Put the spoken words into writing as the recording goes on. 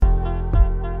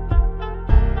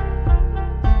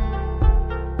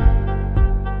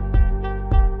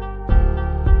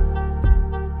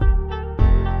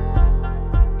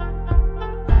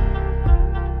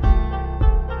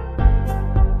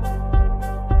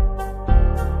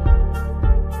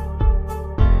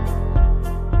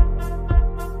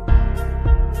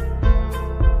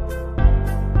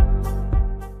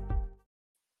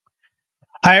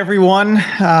Hi, everyone.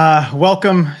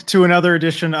 Welcome to another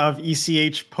edition of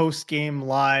ECH Postgame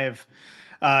Live.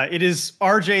 It is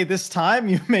RJ this time.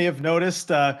 You may have noticed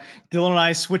Dylan and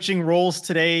I switching roles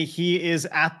today. He is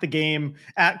at the game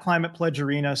at Climate Pledge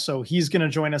Arena, so he's going to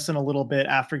join us in a little bit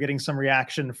after getting some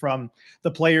reaction from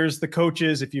the players, the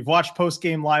coaches. If you've watched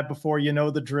Postgame Live before, you know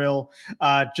the drill.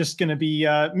 Just going to be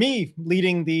me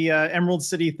leading the Emerald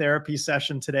City therapy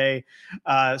session today.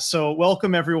 So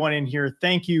welcome everyone in here.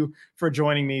 Thank you for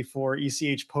joining me for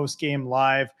ECH Postgame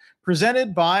Live,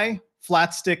 presented by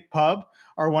Flat Stick Pub,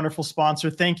 our wonderful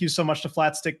sponsor. Thank you so much to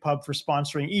Flat Stick Pub for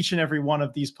sponsoring each and every one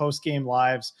of these post-game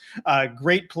lives.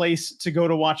 Great place to go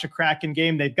to watch a Kraken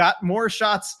game. They've got more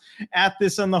shots at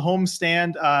this on the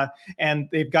homestand, and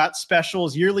they've got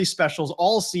specials, yearly specials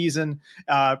all season,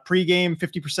 pre-game,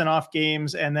 50% off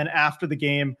games, and then after the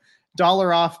game,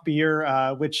 $1 off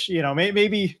beer, which, you know,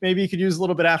 maybe you could use a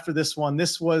little bit after this one.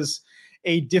 This was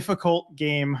a difficult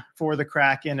game for the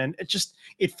Kraken, and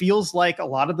it feels like a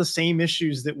lot of the same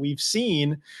issues that we've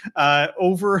seen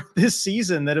over this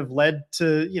season that have led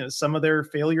to, you know, some of their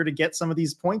failure to get some of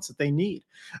these points that they need.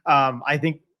 I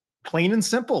think plain and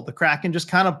simple, the Kraken just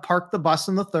kind of parked the bus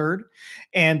in the third,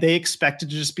 and they expected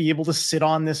to just be able to sit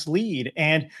on this lead,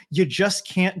 and you just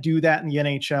can't do that in the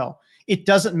NHL. It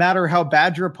doesn't matter how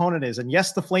bad your opponent is, and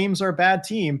yes, the Flames are a bad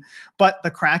team, but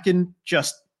the Kraken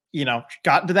just, you know,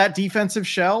 got into that defensive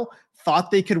shell, thought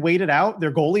they could wait it out.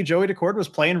 Their goalie, Joey Daccord, was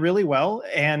playing really well,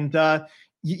 and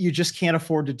you just can't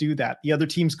afford to do that. The other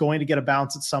team's going to get a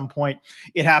bounce at some point.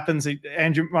 It happens.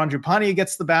 Andrew Mangiapane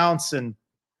gets the bounce, and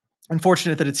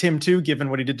unfortunate that it's him too, given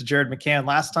what he did to Jared McCann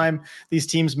last time these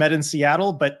teams met in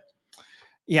Seattle. But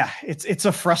yeah, it's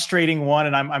a frustrating one,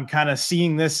 and I'm kind of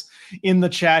seeing this in the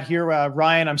chat here.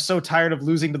 Ryan, I'm so tired of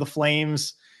losing to the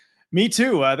Flames. Me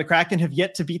too. The Kraken have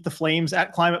yet to beat the Flames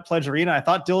at Climate Pledge Arena. I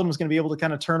thought Dylan was going to be able to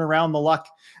kind of turn around the luck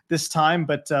this time,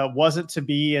 but wasn't to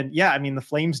be. And yeah, I mean, the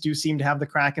Flames do seem to have the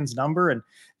Kraken's number. And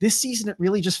this season, it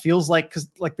really just feels like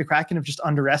the Kraken have just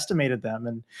underestimated them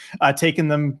and taken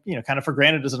them, you know, kind of for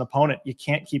granted as an opponent. You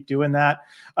can't keep doing that.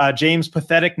 James,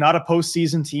 pathetic, not a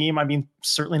postseason team. I mean,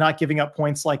 certainly not giving up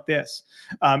points like this.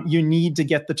 You need to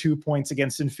get the 2 points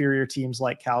against inferior teams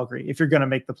like Calgary if you're going to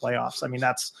make the playoffs. I mean,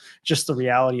 that's just the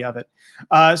reality of it.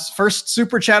 First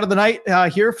super chat of the night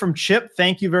here from Chip.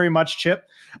 Thank you very much, Chip.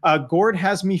 Gord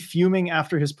has me fuming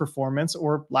after his performance,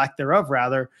 or lack thereof,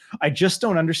 rather. I just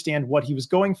don't understand what he was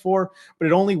going for, but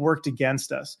it only worked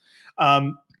against us.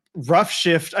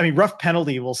 Rough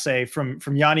penalty, we'll say,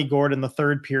 from Yanni Gord in the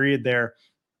third period there.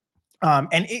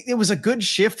 And it was a good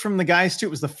shift from the guys too.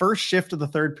 It was the first shift of the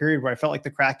third period where I felt like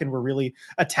the Kraken were really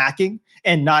attacking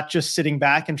and not just sitting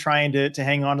back and trying to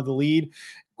hang on to the lead.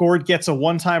 Gord gets a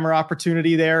one-timer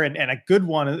opportunity there, and a good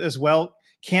one as well.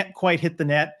 Can't quite hit the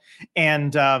net,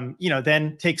 and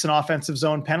then takes an offensive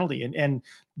zone penalty. And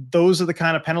those are the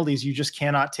kind of penalties you just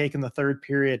cannot take in the third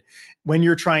period when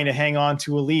you're trying to hang on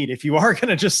to a lead. If you are going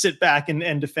to just sit back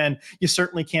and defend, you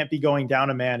certainly can't be going down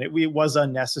a man. It was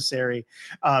unnecessary.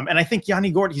 And I think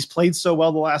Yanni Gord, he's played so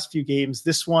well the last few games.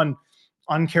 This one,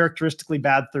 uncharacteristically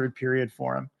bad third period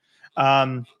for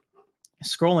him.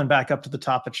 Scrolling back up to the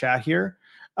top of chat here.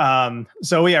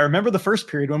 So yeah, I remember the first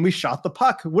period when we shot the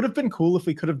puck. It would have been cool if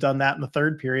we could have done that in the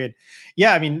third period.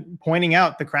 Yeah, I mean, pointing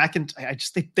out the Kraken,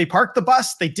 they parked the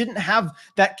bus. They didn't have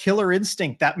that killer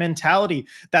instinct, that mentality.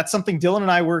 That's something Dylan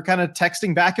and I were kind of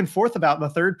texting back and forth about in the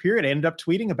third period. I ended up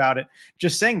tweeting about it,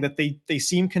 just saying that they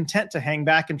seem content to hang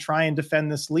back and try and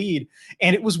defend this lead.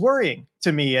 And it was worrying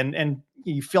to me. And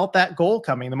you felt that goal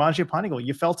coming, the Mangiapane goal.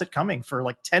 You felt it coming for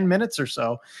like 10 minutes or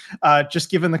so,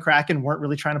 just given the Kraken weren't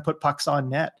really trying to put pucks on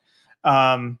net.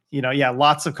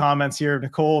 Lots of comments here.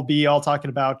 Nicole B all talking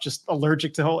about just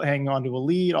allergic to hanging on to a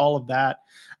lead, all of that.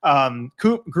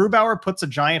 Grubauer puts a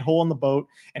giant hole in the boat,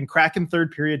 and Kraken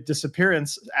third period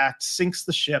disappearance act sinks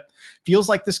the ship. Feels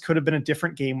like this could have been a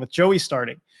different game with Joey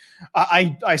starting.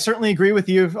 I certainly agree with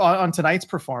you on tonight's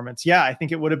performance. Yeah, I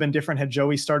think it would have been different had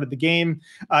Joey started the game.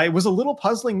 It was a little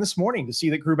puzzling this morning to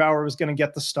see that Grubauer was going to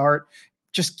get the start,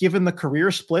 just given the career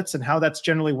splits and how that's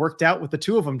generally worked out with the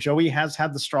two of them. Joey has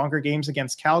had the stronger games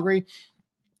against Calgary.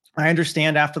 I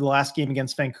understand after the last game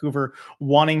against Vancouver,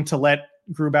 wanting to let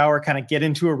Grubauer kind of get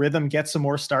into a rhythm, get some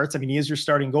more starts. I mean, he is your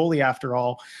starting goalie after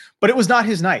all, but it was not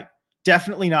his night.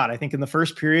 Definitely not. I think in the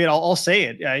first period, I'll say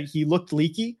it. He looked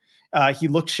leaky. He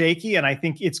looked shaky, and I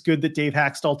think it's good that Dave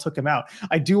Haxtell took him out.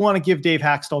 I do want to give Dave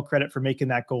Haxtell credit for making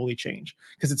that goalie change,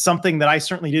 because it's something that I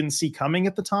certainly didn't see coming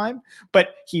at the time,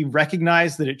 but he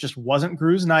recognized that it just wasn't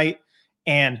Gru's night.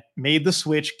 and made the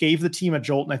switch, gave the team a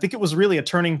jolt. And I think it was really a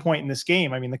turning point in this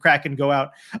game. I mean, the Kraken go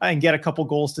out and get a couple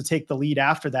goals to take the lead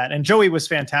after that. And Joey was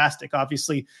fantastic.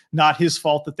 Obviously not his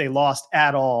fault that they lost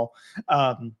at all.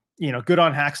 Good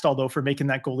on Hackstall, though, for making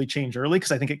that goalie change early,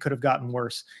 because I think it could have gotten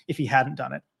worse if he hadn't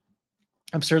done it.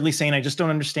 I'm certainly saying I just don't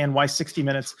understand why 60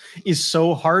 minutes is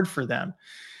so hard for them.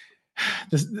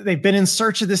 They've been in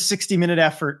search of this 60-minute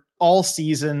effort all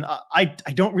season. I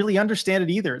don't really understand it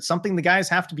either. It's something the guys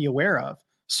have to be aware of,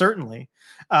 certainly.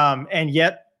 And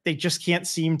yet they just can't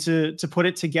seem to put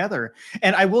it together.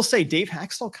 And I will say Dave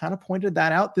Hackstall kind of pointed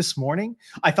that out this morning.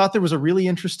 I thought there was a really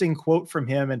interesting quote from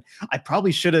him, and I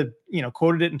probably should have,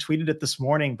 quoted it and tweeted it this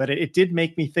morning, but it did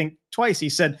make me think twice. He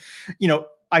said,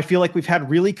 I feel like we've had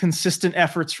really consistent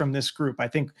efforts from this group. I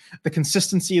think the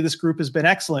consistency of this group has been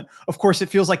excellent. Of course, it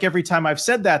feels like every time I've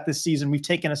said that this season, we've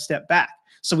taken a step back.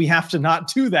 So we have to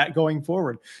not do that going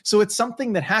forward. So it's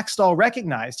something that Hackstall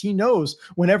recognized. He knows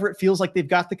whenever it feels like they've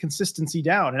got the consistency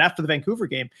down. And after the Vancouver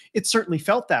game, it certainly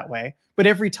felt that way. But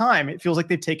every time it feels like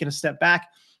they've taken a step back,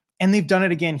 and they've done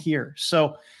it again here.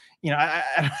 So,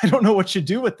 I don't know what you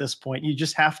do at this point. You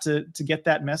just have to get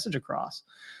that message across.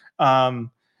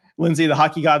 Lindsay, the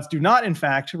hockey gods do not, in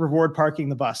fact, reward parking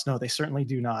the bus. No, they certainly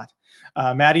do not.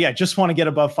 Maddie, I just want to get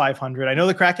above 500. I know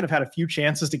the Kraken have had a few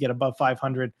chances to get above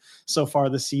 500 so far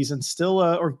this season, still,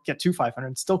 or get to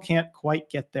 500. Still can't quite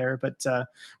get there, but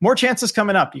more chances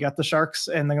coming up. You got the Sharks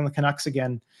and then the Canucks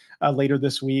again later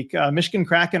this week. Michigan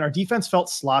Kraken, our defense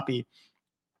felt sloppy.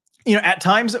 At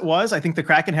times it was. I think the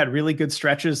Kraken had really good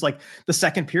stretches, like the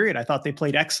second period. I thought they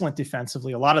played excellent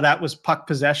defensively. A lot of that was puck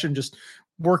possession, just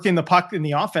working the puck in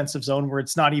the offensive zone where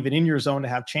it's not even in your zone to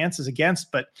have chances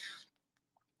against. But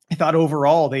I thought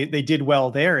overall they did well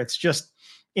there. It's just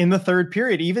in the third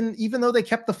period, even though they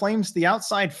kept the Flames to the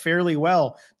outside fairly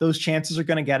well, those chances are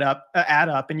going to add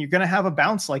up, and you're going to have a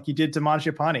bounce like you did to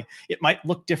Mangiapane. It might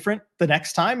look different the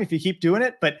next time if you keep doing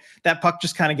it, but that puck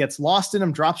just kind of gets lost in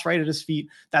him, drops right at his feet.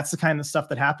 That's the kind of stuff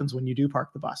that happens when you do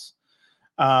park the bus.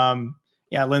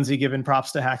 Lindsay giving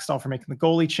props to Hackstall for making the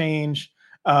goalie change.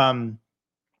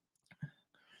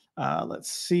 Let's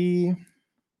see.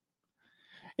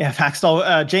 Yeah, if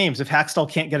Hackstall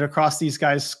can't get across these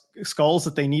guys' skulls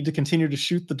that they need to continue to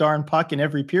shoot the darn puck in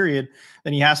every period,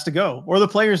 then he has to go, or the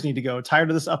players need to go.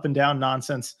 Tired of this up and down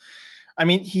nonsense. I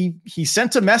mean, he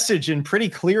sent a message in pretty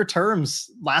clear terms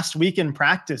last week in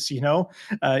practice, shoot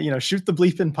the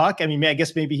bleeping puck. I mean, I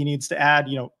guess maybe he needs to add,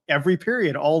 every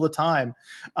period all the time.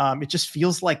 It just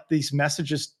feels like these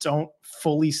messages don't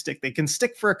fully stick. They can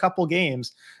stick for a couple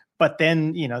games, but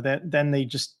then, then they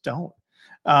just don't.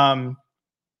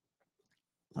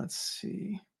 Let's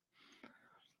see.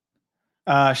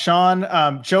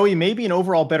 Sean, Joey may be an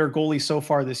overall better goalie so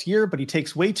far this year, but he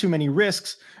takes way too many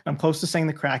risks. I'm close to saying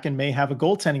the Kraken may have a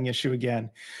goaltending issue again.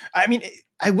 I mean,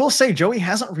 I will say Joey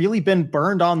hasn't really been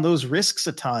burned on those risks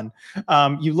a ton.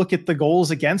 You look at the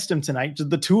goals against him tonight,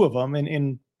 the two of them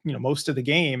in most of the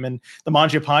game, and the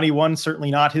Mangiapane one,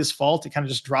 certainly not his fault. It kind of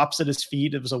just drops at his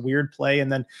feet. It was a weird play.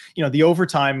 And then, the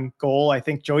overtime goal, I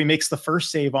think Joey makes the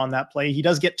first save on that play. He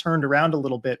does get turned around a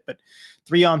little bit, but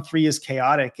 3-on-3 is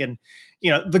chaotic. And,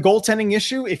 the goaltending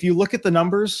issue, if you look at the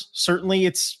numbers, certainly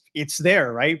it's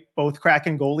there, right? Both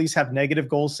Kraken goalies have negative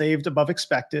goals saved above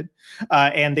expected.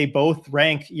 And they both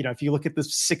rank, if you look at the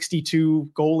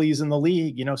 62 goalies in the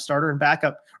league, starter and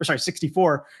backup,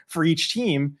 64 for each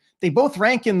team, they both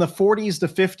rank in the 40s to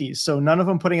 50s. So neither of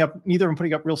them putting up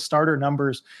real starter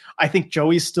numbers. I think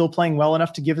Joey's still playing well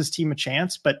enough to give his team a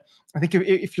chance. But I think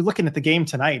if you're looking at the game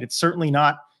tonight, it's certainly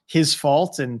not his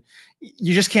fault. And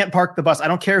you just can't park the bus. I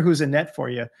don't care who's in net for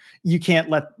you. You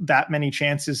can't let that many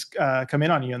chances come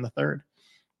in on you in the third.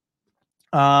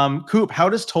 Coop, how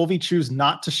does Tovey choose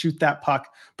not to shoot that puck,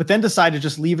 but then decide to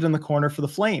just leave it in the corner for the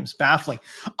Flames? Baffling.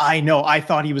 I know. I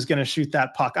thought he was going to shoot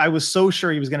that puck. I was so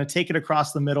sure he was going to take it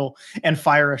across the middle and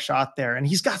fire a shot there. And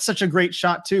he's got such a great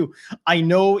shot too. I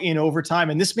know in overtime,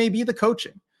 and this may be the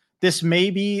coaching. This may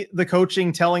be the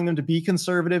coaching telling them to be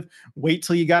conservative, wait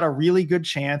till you got a really good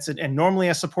chance. And normally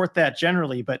I support that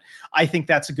generally, but I think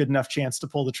that's a good enough chance to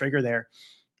pull the trigger there.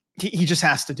 He just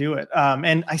has to do it.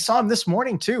 And I saw him this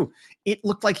morning too. It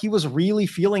looked like he was really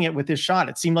feeling it with his shot.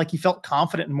 It seemed like he felt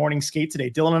confident in morning skate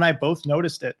today. Dylan and I both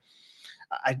noticed it.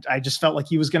 I just felt like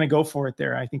he was going to go for it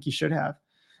there. I think he should have.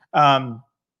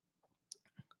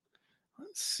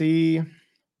 Let's see.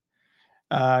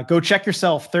 Go check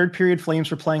yourself. Third period,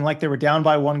 Flames were playing like they were down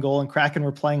by 1 goal, and Kraken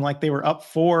were playing like they were up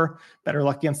 4. Better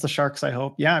luck against the Sharks, I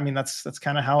hope. Yeah, I mean, that's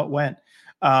kind of how it went.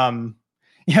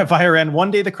 Yeah, Viren, one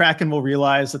day the Kraken will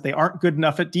realize that they aren't good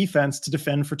enough at defense to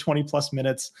defend for 20 plus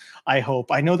minutes. I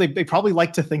hope. I know they probably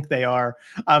like to think they are.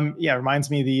 Yeah, it reminds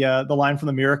me the line from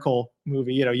the Miracle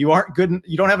movie. You aren't good.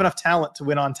 You don't have enough talent to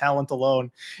win on talent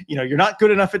alone. You're not good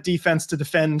enough at defense to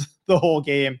defend the whole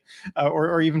game,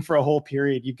 or even for a whole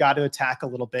period. You've got to attack a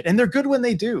little bit, and they're good when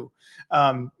they do.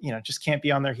 Just can't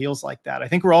be on their heels like that. I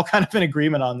think we're all kind of in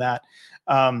agreement on that.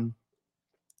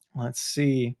 Let's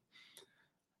see.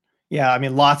 Yeah, I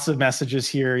mean, lots of messages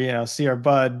here. See our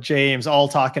bud James all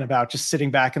talking about just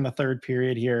sitting back in the third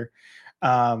period here.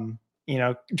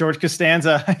 George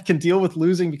Costanza can deal with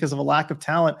losing because of a lack of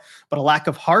talent, but a lack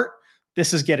of heart.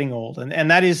 This is getting old, and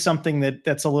that is something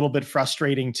that's a little bit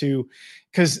frustrating too,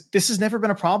 because this has never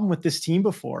been a problem with this team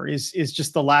before. Is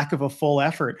just the lack of a full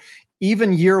effort.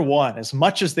 Even year one, as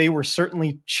much as they were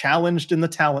certainly challenged in the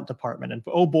talent department, and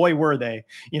oh boy, were they.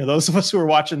 Those of us who are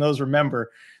watching those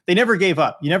remember. They never gave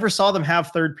up. You never saw them have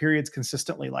third periods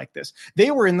consistently like this. They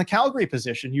were in the Calgary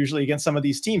position, usually against some of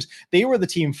these teams. They were the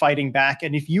team fighting back.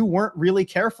 And if you weren't really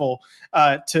careful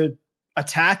to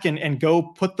attack and go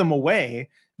put them away,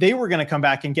 they were going to come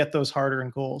back and get those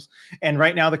hard-earned goals. And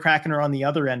right now the Kraken are on the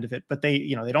other end of it, but they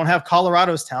don't have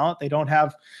Colorado's talent. They don't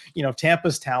have,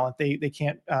 Tampa's talent. They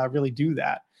can't really do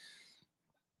that.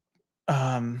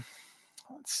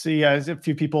 Let's see. A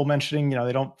few people mentioning,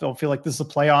 they don't feel like this is a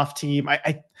playoff team.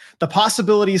 The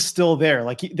possibility is still there.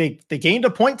 Like they gained a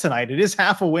point tonight. It is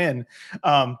half a win,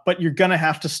 but you're gonna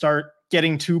have to start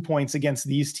getting 2 points against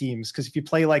these teams, because if you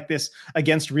play like this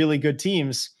against really good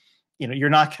teams,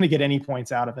 you're not going to get any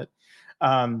points out of it.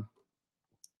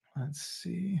 Let's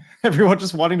see. Everyone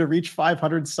just wanting to reach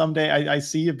 500 someday. I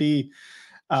see you be.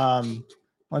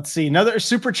 Let's see. Another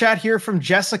super chat here from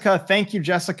Jessica. Thank you,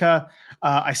 Jessica.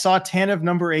 I saw Tanev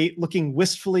number 8 looking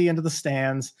wistfully into the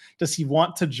stands. Does he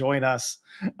want to join us?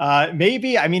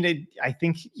 Maybe. I mean, I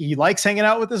think he likes hanging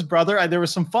out with his brother. There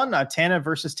was some fun Tanev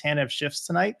versus Tanev shifts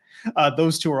tonight.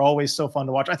 Those two are always so fun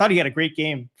to watch. I thought he had a great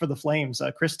game for the Flames.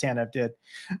 Chris Tanev did.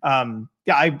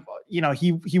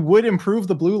 He would improve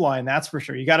the blue line. That's for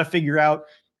sure. You got to figure out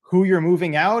who you're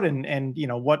moving out and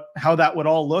how that would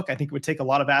all look. I think it would take a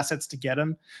lot of assets to get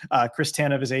him. Chris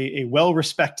Tanev is a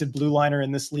well-respected blue liner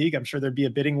in this league. I'm sure there'd be a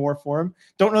bidding war for him.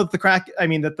 Don't know that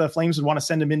that the Flames would want to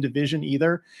send him in division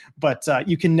either, but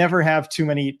you can never have too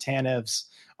many Tanevs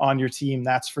on your team.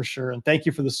 That's for sure. And thank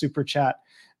you for the super chat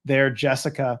there,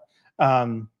 Jessica.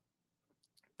 And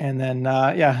then,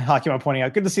 Hockey Mom pointing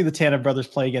out, good to see the Tanev brothers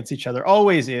play against each other.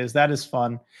 Always is. That is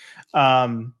fun.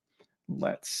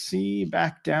 Let's see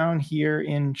back down here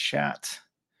in chat.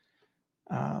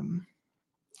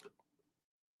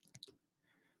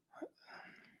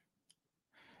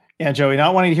 Yeah, Joey,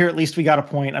 not wanting to hear at least we got a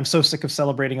point. I'm so sick of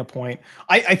celebrating a point.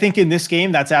 I think in this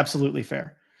game, that's absolutely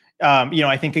fair.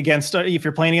 I think if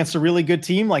you're playing against a really good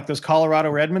team like those Colorado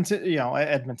or Edmonton,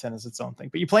 Edmonton is its own thing,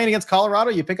 but you're playing against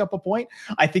Colorado, you pick up a point.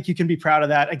 I think you can be proud of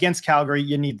that. Against Calgary,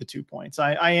 you need the 2 points.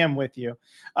 I am with you.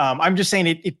 I'm just saying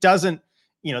it doesn't,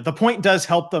 the point does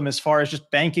help them as far as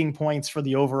just banking points for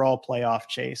the overall playoff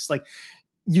chase. Like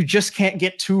you just can't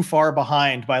get too far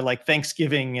behind by like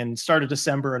Thanksgiving and start of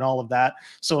December and all of that.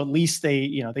 So at least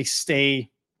they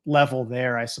stay level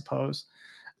there, I suppose.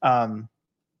 Let's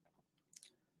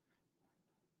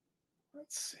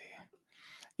see.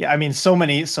 Yeah, I mean, so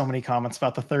many comments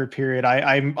about the third period.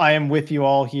 I am with you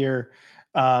all here.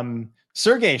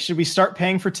 Sergey, should we start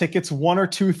paying for tickets 1 or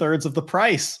 2/3 of the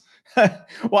price?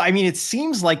 Well, I mean, it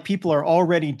seems like people are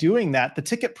already doing that. The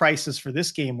ticket prices for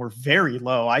this game were very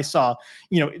low. I saw,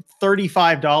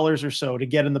 $35 or so to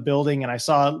get in the building, and I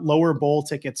saw lower bowl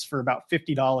tickets for about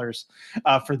 $50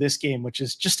 for this game, which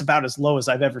is just about as low as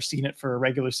I've ever seen it for a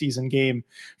regular season game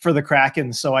for the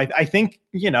Kraken. So I think,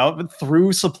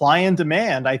 through supply and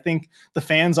demand, I think the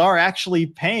fans are actually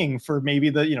paying for maybe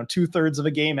the, 2/3 of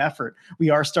a game effort.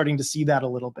 We are starting to see that a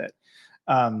little bit.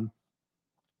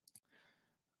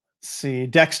 See,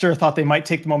 Dexter thought they might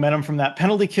take the momentum from that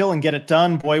penalty kill and get it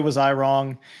done. Boy, was I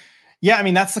wrong. Yeah, I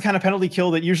mean, that's the kind of penalty kill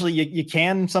that usually you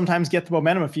can sometimes get the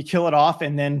momentum if you kill it off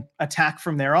and then attack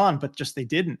from there on, but just they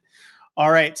didn't. All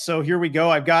right, so here we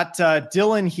go. I've got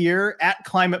Dylan here at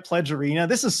Climate Pledge Arena.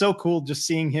 This is so cool just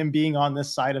seeing him being on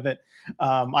this side of it.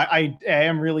 I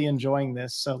am really enjoying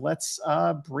this. So let's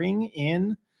bring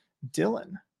in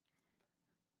Dylan.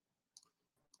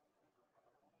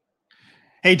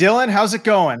 Hey, Dylan, how's it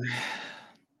going?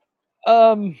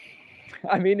 I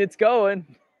mean, it's going.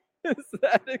 Is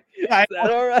that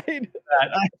all right?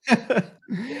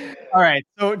 All right.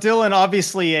 So, Dylan,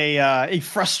 obviously a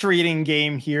frustrating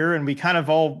game here, and we kind of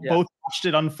both watched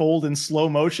it unfold in slow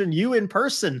motion. You in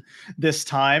person this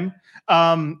time.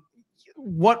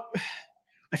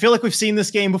 I feel like we've seen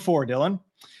this game before, Dylan.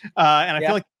 And I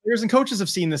feel like players and coaches have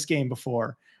seen this game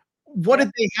before. What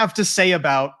did they have to say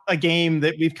about a game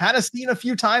that we've kind of seen a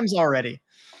few times already?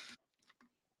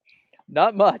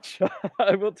 Not much.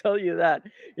 I will tell you that.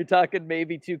 You're talking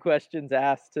maybe 2 questions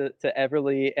asked to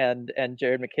Everly and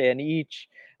Jared McCann each.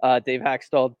 Dave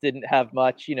Haxtell didn't have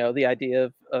much. The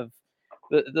idea of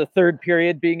the third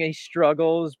period being a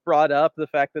struggle was brought up. The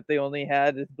fact that they only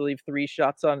had, I believe, 3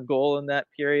 shots on goal in that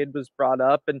period was brought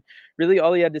up. And really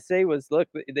all he had to say was, look,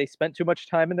 they spent too much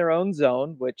time in their own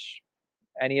zone, which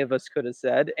any of us could have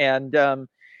said. And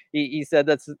he said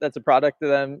that's a product of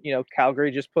them, Calgary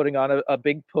just putting on a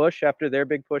big push after their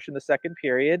big push in the second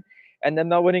period, and then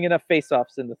not winning enough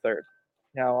faceoffs in the third.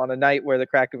 Now, on a night where the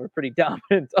Kraken were pretty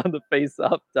dominant on the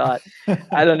faceoff dot,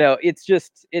 I don't know.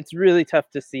 It's really tough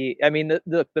to see. I mean,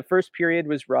 the first period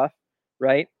was rough,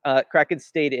 right? Kraken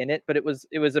stayed in it, but it was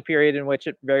a period in which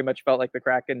it very much felt like the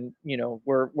Kraken,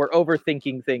 were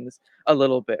overthinking things a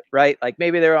little bit, right? Like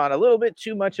maybe they're on a little bit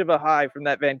too much of a high from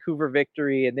that Vancouver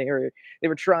victory, and they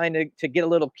were trying to get a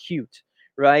little cute,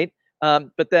 right?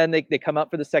 But then they come out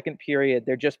for the second period.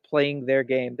 They're just playing their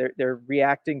game. They're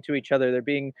reacting to each other. They're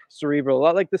being cerebral. A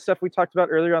lot like the stuff we talked about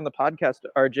earlier on the podcast,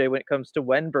 RJ, when it comes to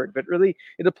Wenberg. But really,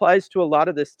 it applies to a lot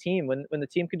of this team. When the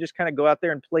team can just kind of go out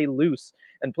there and play loose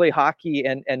and play hockey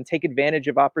and take advantage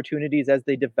of opportunities as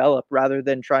they develop rather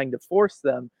than trying to force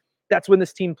them. That's when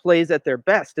this team plays at their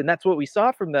best. And that's what we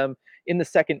saw from them in the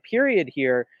second period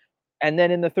here. And then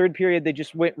in the third period, they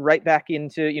just went right back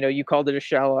into, you called it a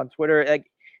shell on Twitter. Like,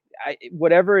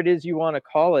 whatever it is you want to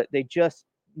call it, they just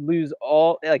lose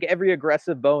every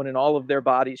aggressive bone in all of their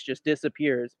bodies just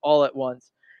disappears all at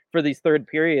once for these third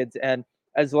periods. And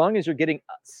as long as you're getting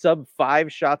sub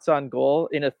 5 shots on goal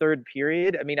in a third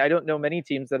period, I mean, I don't know many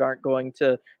teams that aren't going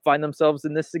to find themselves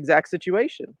in this exact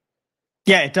situation.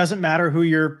 Yeah, it doesn't matter who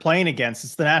you're playing against.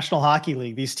 It's the National Hockey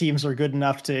League. These teams are good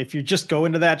enough to, if you just go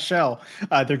into that shell,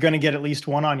 they're going to get at least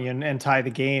one on you and tie the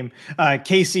game.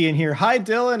 Casey in here. Hi,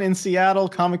 Dylan in Seattle.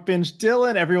 Comic Binge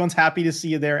Dylan. Everyone's happy to see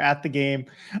you there at the game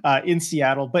in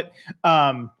Seattle. But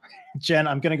Jen,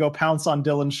 I'm going to go pounce on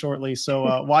Dylan shortly,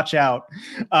 so watch out.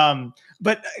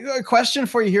 But a question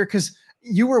for you here, because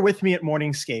you were with me at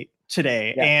Morning Skate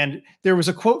today. Yeah. And there was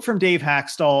a quote from Dave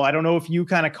Haxtell. I don't know if you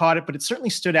kind of caught it, but it certainly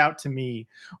stood out to me,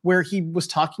 where he was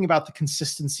talking about the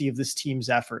consistency of this team's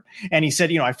effort. And he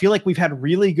said, I feel like we've had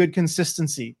really good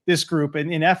consistency, this group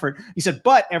in effort. He said,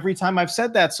 but every time I've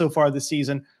said that so far this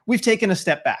season, we've taken a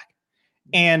step back.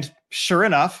 And sure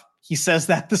enough, he says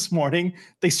that this morning.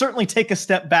 They certainly take a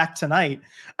step back tonight.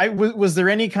 Was there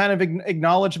any kind of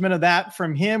acknowledgement of that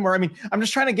from him? Or, I mean, I'm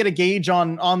just trying to get a gauge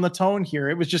on the tone here.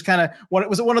 It was just kind of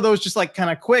was it one of those just like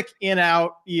kind of quick in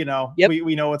out, yep.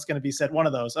 we know what's going to be said. One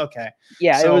of those. Okay.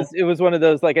 Yeah, so, it was one of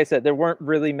those, like I said, there weren't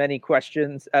really many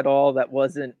questions at all. That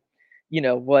wasn't,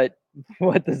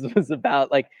 what this was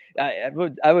about. Like I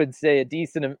would say a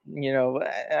decent,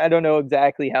 I don't know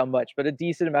exactly how much, but a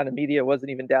decent amount of media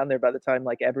wasn't even down there by the time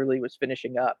like Everly was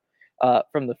finishing up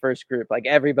from the first group. Like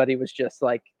everybody was just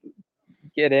like,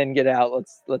 get in, get out.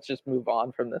 Let's just move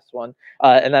on from this one.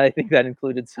 And I think that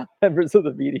included some members of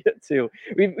the media too.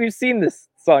 We've seen this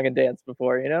song and dance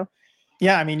before,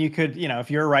 Yeah, I mean, you could, if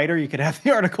you're a writer, you could have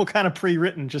the article kind of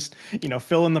pre-written, just,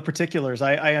 fill in the particulars.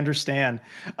 I understand.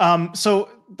 So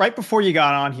right before you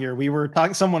got on here, we were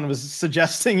talking, someone was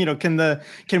suggesting,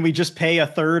 can we just pay a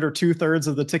third or 2/3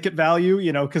 of the ticket value,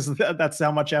 because that's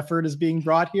how much effort is being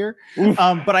brought here.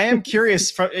 But I am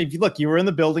curious, look, you were in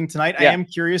the building tonight. Yeah. I am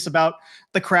curious about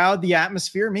the crowd, the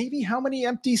atmosphere, maybe how many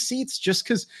empty seats, just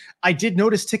because I did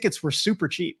notice tickets were super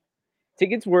cheap.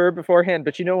 Tickets were beforehand,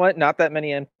 but you know what? Not that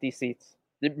many empty seats.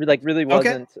 It really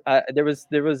wasn't. Okay.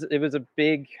 It was a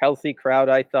big, healthy crowd,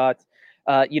 I thought.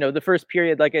 The first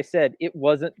period, like I said, it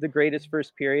wasn't the greatest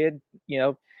first period.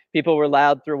 People were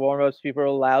loud through warm-ups. People were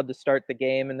allowed to start the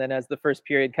game. And then as the first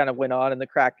period kind of went on and the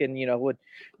Kraken, would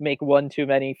make one too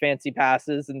many fancy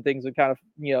passes and things would kind of,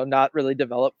 not really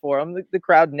develop for them, the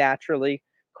crowd naturally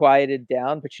quieted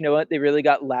down. But you know what? They really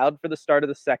got loud for the start of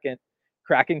the second.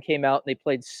 Kraken came out and they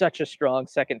played such a strong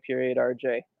second period,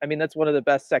 RJ. I mean, that's one of the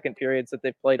best second periods that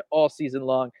they've played all season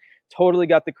long. Totally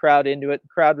got the crowd into it. The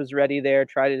crowd was ready there,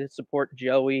 tried to support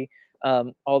Joey,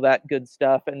 all that good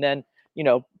stuff. And then,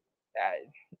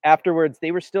 afterwards,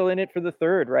 they were still in it for the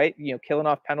third, right? Killing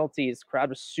off penalties. Crowd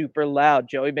was super loud.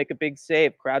 Joey make a big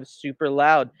save. Crowd is super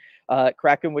loud.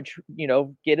 Kraken would,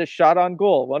 get a shot on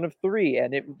goal, 1 of 3,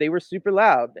 and they were super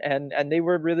loud. And they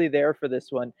were really there for this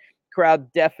one.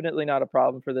 Crowd definitely not a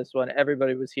problem for this one.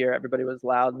 Everybody was here. Everybody was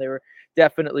loud, and they were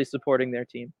definitely supporting their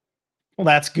team. Well,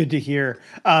 that's good to hear.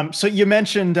 So you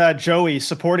mentioned Joey,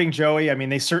 supporting Joey. I mean,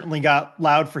 they certainly got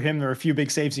loud for him. There were a few big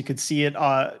saves. You could see it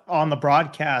on the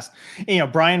broadcast.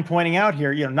 Brian pointing out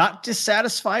here, not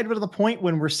dissatisfied, but to the point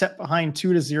when we're set behind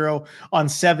 2-0 on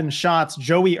 7 shots,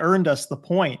 Joey earned us the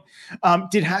point.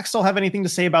 Did Hackstall have anything to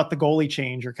say about the goalie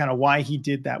change or kind of why he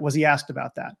did that? Was he asked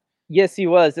about that? Yes, he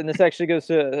was, and this actually goes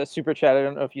to a super chat. I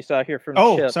don't know if you saw here from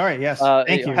Oh, Chip. sorry. Yes,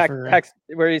 thank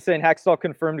you where he's saying Hackstall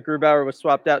confirmed Grubauer was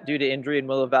swapped out due to injury and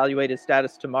will evaluate his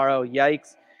status tomorrow.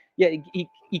 Yikes! Yeah,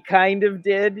 he kind of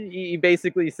did. He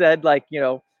basically said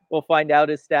we'll find out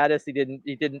his status. He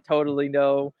didn't totally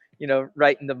know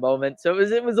right in the moment. So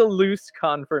it was a loose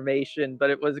confirmation, but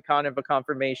it was a kind of a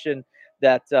confirmation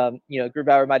that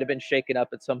Grubauer might have been shaken up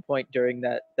at some point during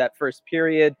that first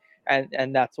period.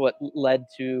 And that's what led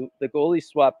to the goalie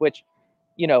swap, which,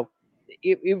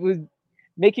 it was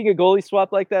making a goalie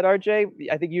swap like that, RJ.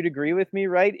 I think you'd agree with me,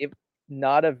 right? If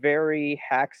not a very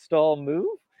Hackstall move.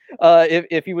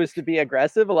 If he was to be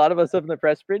aggressive, a lot of us up in the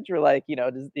press bridge were like,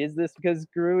 is this because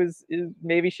Gru is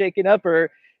maybe shaken up, or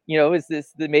is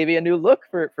this maybe a new look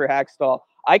for Hackstall?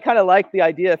 I kind of like the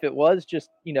idea if it was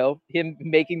just him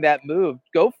making that move,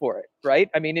 go for it, right?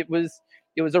 I mean, it was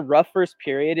a rough first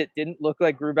period. It didn't look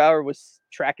like Grubauer was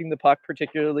tracking the puck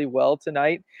particularly well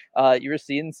tonight. You were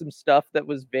seeing some stuff that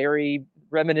was very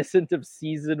reminiscent of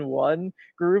season 1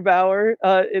 Grubauer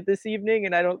this evening,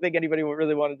 and I don't think anybody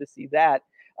really wanted to see that,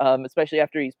 especially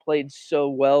after he's played so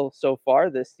well so far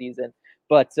this season.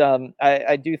 But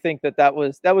I do think that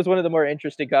was one of the more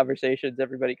interesting conversations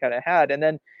everybody kind of had. And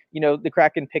then, the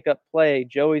Kraken pick up play.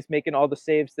 Joey's making all the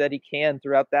saves that he can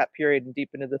throughout that period and deep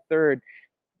into the third.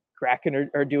 Kraken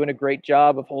are doing a great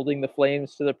job of holding the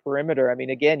Flames to the perimeter. I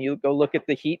mean, again, you go look at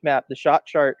the heat map, the shot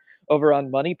chart over on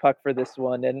Money Puck for this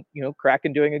one, and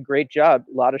Kraken doing a great job.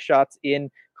 A lot of shots in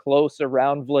close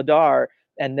around Vladar,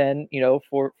 and then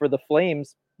for the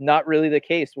Flames, not really the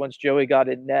case once Joey got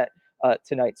in net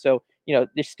tonight. So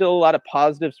there's still a lot of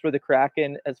positives for the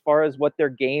Kraken as far as what their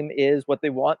game is, what they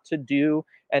want to do,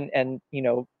 and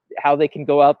how they can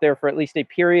go out there for at least a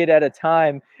period at a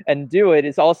time and do it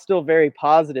is all still very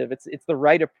positive. It's the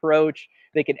right approach.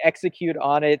 They can execute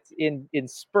on it in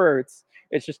spurts.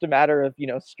 It's just a matter of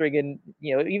stringing.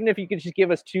 Even if you could just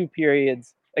give us 2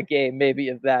 periods a game, maybe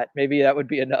that would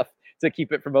be enough to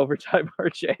keep it from overtime,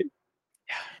 RJ.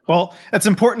 Well, that's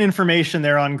important information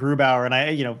there on Grubauer.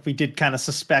 And we did kind of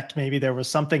suspect maybe there was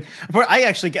something.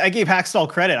 I gave Hackstall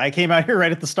credit. I came out here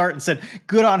right at the start and said,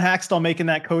 good on Hackstall making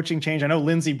that coaching change. I know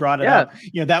Lindsay brought it up.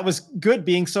 That was good,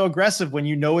 being so aggressive when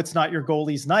it's not your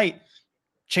goalie's night.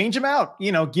 Change him out,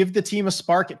 give the team a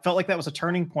spark. It felt like that was a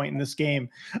turning point in this game.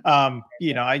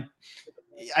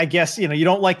 I guess, you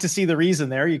don't like to see the reason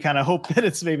there. You kind of hope that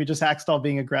it's maybe just Hackstall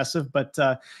being aggressive, but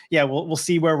we'll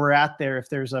see where we're at there. If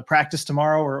there's a practice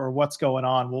tomorrow or what's going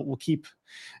on, we'll keep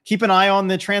an eye on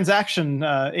the transaction,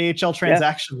 AHL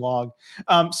transaction log.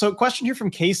 So question here from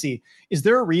Casey, is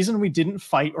there a reason we didn't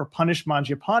fight or punish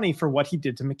Mangiapane for what he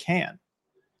did to McCann?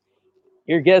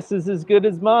 Your guess is as good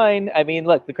as mine. I mean,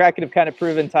 look, the Kraken have kind of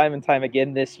proven time and time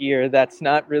again this year that's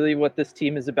not really what this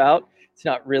team is about. It's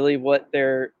not really what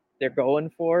they're going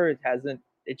for.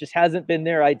 It just hasn't been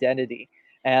their identity.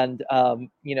 And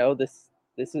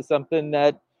this is something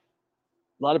that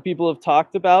a lot of people have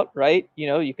talked about, right?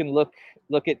 You can look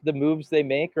at the moves they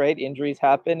make, right? Injuries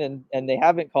happen, and they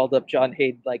haven't called up John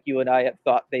Hayden like you and I have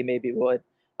thought they maybe would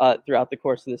throughout the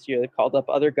course of this year. They called up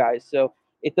other guys. So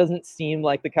it doesn't seem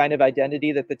like the kind of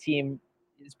identity that the team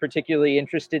is particularly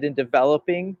interested in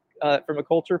developing from a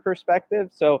culture perspective.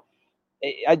 So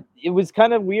it was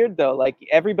kind of weird though. Like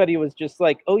everybody was just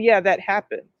like, "Oh yeah, that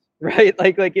happened," right?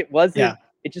 Like it wasn't. Yeah.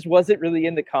 It just wasn't really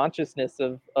in the consciousness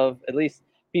of at least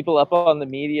people up on the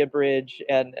media bridge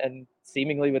and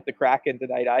seemingly with the Kraken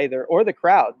tonight either, or the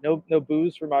crowd. No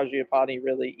boos for Mangiapane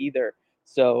really either.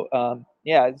 So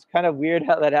it's kind of weird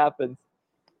how that happens.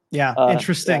 Yeah,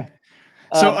 interesting.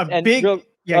 Yeah. So I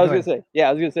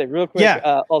was gonna say real quick.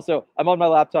 Yeah. Also, I'm on my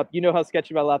laptop. You know how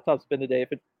sketchy my laptop's been today.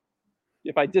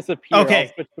 If I disappear, I'll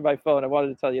switch to my phone. I wanted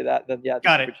to tell you that. Then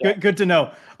got it. Good to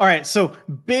know. All right, so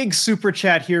big super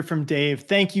chat here from Dave.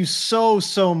 Thank you so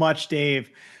much,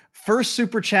 Dave. First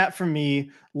super chat from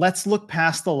me. Let's look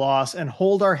past the loss and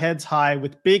hold our heads high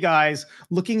with big eyes,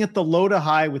 looking at the low to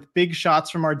high with big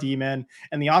shots from our D-men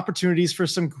and the opportunities for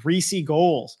some greasy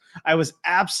goals. I was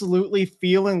absolutely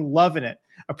loving it.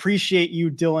 Appreciate you,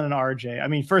 Dylan and RJ. I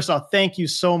mean, first off, thank you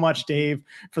so much, Dave,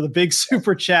 for the big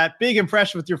super chat. Big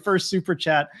impression with your first super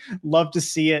chat. Love to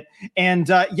see it. And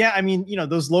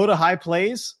those low to high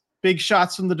plays, big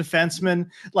shots from the defenseman,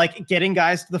 like getting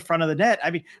guys to the front of the net. I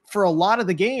mean, for a lot of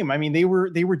the game, I mean, they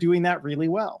were doing that really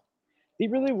well. They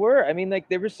really were. I mean, like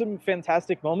there were some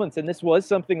fantastic moments, and this was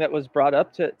something that was brought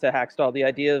up to Hackstall. The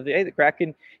idea of, hey, the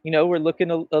Kraken, were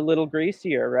looking a little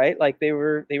greasier, right? Like they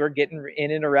were getting in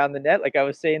and around the net. Like I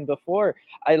was saying before,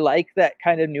 I like that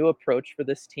kind of new approach for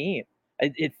this team.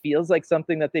 It feels like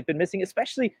something that they've been missing,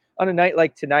 especially on a night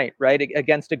like tonight, right?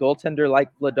 Against a goaltender like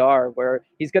Vladar, where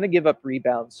he's going to give up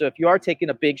rebounds. So if you are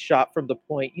taking a big shot from the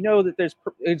point, you know that there's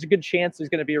a good chance there's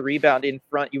going to be a rebound in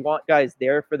front. You want guys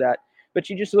there for that. But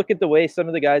you just look at the way some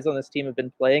of the guys on this team have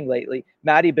been playing lately.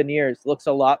 Matty Beniers looks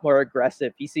a lot more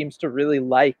aggressive. He seems to really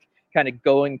like kind of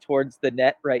going towards the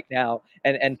net right now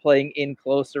and playing in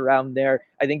close around there.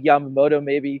 I think Yamamoto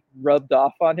maybe rubbed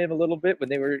off on him a little bit when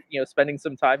they were, spending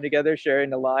some time together,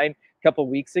 sharing a line a couple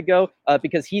weeks ago,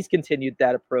 because he's continued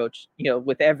that approach,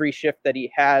 with every shift that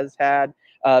he has had.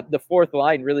 The fourth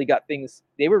line really got things.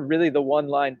 They were really the one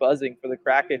line buzzing for the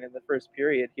Kraken in the first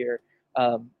period here.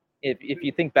 If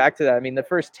you think back to that, I mean, the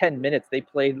first 10 minutes, they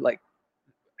played like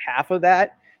half of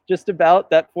that, just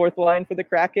about that fourth line for the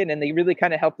Kraken, and they really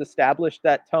kind of helped establish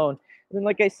that tone. And then,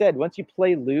 like I said, once you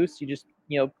play loose, you just,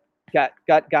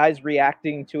 got guys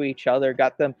reacting to each other,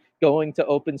 got them going to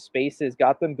open spaces,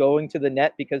 got them going to the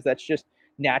net, because that's just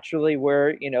naturally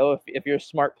where, if you're a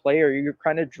smart player, you're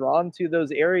kind of drawn to those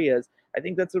areas. I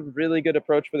think that's a really good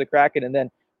approach for the Kraken. And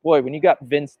then, boy, when you got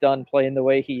Vince Dunn playing the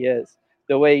way he is,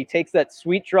 the way he takes that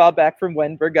sweet draw back from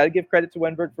Wenberg, got to give credit to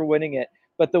Wenberg for winning it,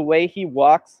 but the way he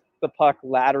walks the puck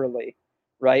laterally,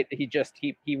 right? He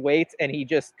waits, and he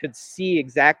just could see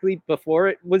exactly before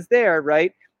it was there,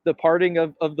 right? The parting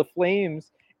of the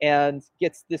flames, and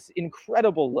gets this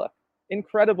incredible look.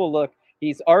 Incredible look.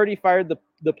 He's already fired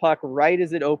the puck right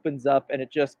as it opens up, and it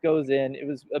just goes in. It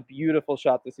was a beautiful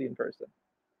shot to see in person.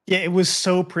 Yeah, it was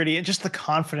so pretty. And just the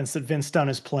confidence that Vince Dunn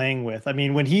is playing with. I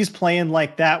mean, when he's playing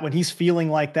like that, when he's feeling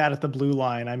like that at the blue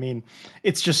line, I mean,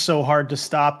 it's just so hard to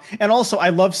stop. And also, I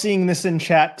love seeing this in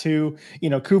chat too.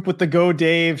 Coop with the go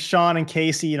Dave, Sean and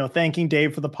Casey, thanking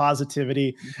Dave for the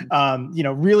positivity.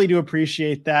 Really do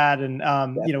appreciate that. And,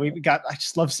 I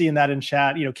just love seeing that in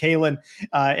chat. Kaylin,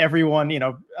 everyone,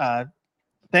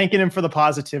 thanking him for the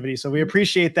positivity. So we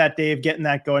appreciate that, Dave, getting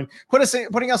that going,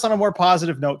 putting us on a more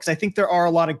positive note, because I think there are a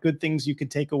lot of good things you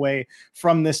could take away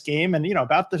from this game. And,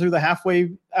 through the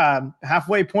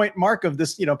halfway point mark of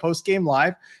this, post game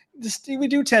live, we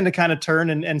do tend to kind of turn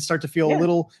and start to feel a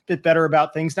little bit better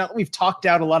about things now that we've talked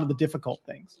out a lot of the difficult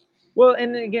things. Well,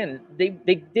 and again, they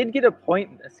did get a point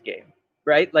in this game,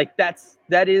 right? Like that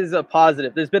is a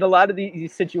positive. There's been a lot of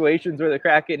these situations where the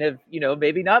Kraken have,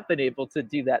 maybe not been able to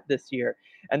do that this year.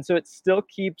 And so it still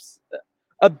keeps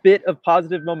a bit of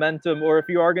positive momentum. Or if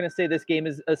you are going to say this game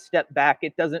is a step back,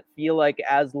 it doesn't feel like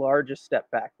as large a step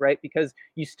back, right? Because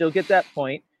you still get that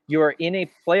point. You are in a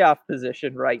playoff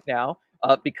position right now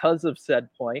because of said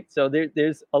point. So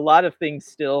there's a lot of things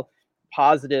still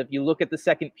positive. You look at the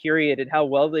second period and how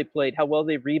well they played, how well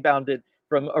they rebounded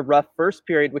from a rough first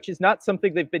period, which is not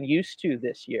something they've been used to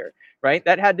this year, right?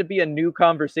 That had to be a new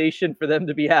conversation for them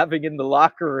to be having in the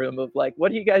locker room of like,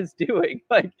 what are you guys doing?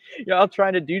 Like, I'm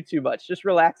trying to do too much. Just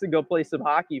relax and go play some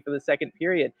hockey for the second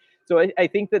period. So I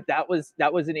think that was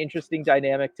an interesting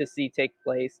dynamic to see take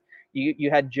place.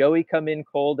 You had Joey come in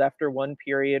cold after one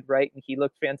period, right? And he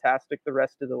looked fantastic the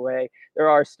rest of the way. There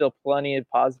are still plenty of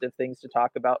positive things to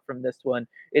talk about from this one.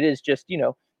 It is just,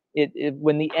 it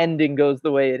when the ending goes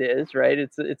the way it is, right?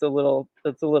 It's a little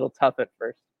tough at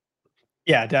first.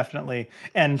 Yeah, definitely.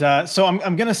 And so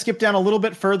I'm going to skip down a little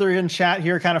bit further in chat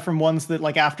here, kind of from ones that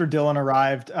like after Dylan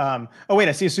arrived. Oh, wait,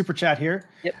 I see a super chat here.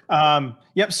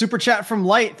 Yep. Super chat from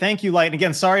Light. Thank you, Light. And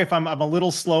again, sorry if I'm a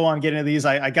little slow on getting to these.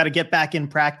 I got to get back in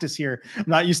practice here. I'm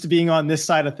not used to being on this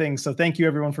side of things. So thank you,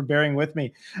 everyone, for bearing with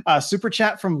me. Super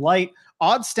chat from Light.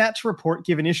 Odd stat to report,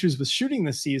 given issues with shooting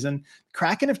this season.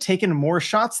 Kraken have taken more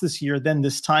shots this year than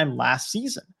this time last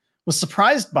season. Was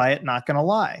surprised by it, not going to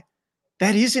lie.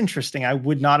 That is interesting. I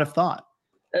would not have thought.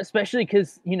 Especially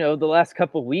because, the last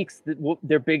couple of weeks,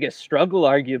 their biggest struggle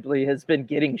arguably has been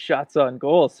getting shots on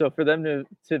goal. So for them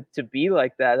to be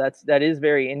like that is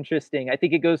very interesting. I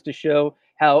think it goes to show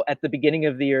how at the beginning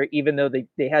of the year, even though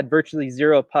they had virtually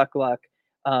zero puck luck,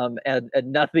 and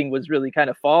nothing was really kind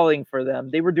of falling for them,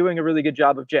 they were doing a really good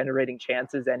job of generating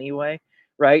chances anyway.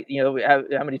 Right?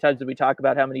 How many times did we talk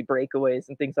about how many breakaways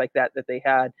and things like that they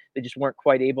had? They just weren't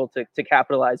quite able to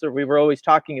capitalize. Or we were always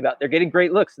talking about they're getting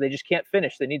great looks, they just can't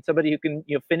finish. They need somebody who can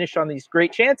finish on these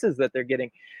great chances that they're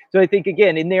getting. So I think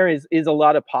again in there is a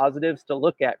lot of positives to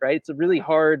look at. Right? It's a really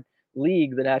hard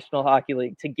league, the National Hockey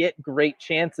League, to get great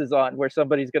chances on where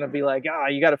somebody's going to be like,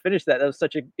 you got to finish that. That was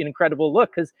such an incredible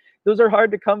look, because those are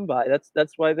hard to come by.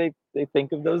 That's why they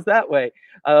think of those that way.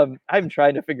 I'm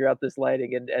trying to figure out this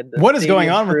lighting, and the What is going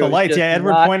stadium on with the crew is lights? just Yeah,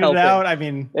 Edward not pointed it helping. out. I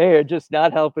mean, They are just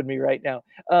not helping me right now.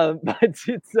 But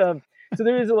it's so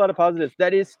there is a lot of positives.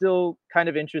 That is still kind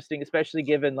of interesting, especially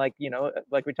given, like,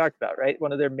 like we talked about, right?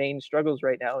 One of their main struggles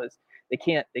right now is they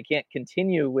can't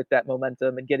continue with that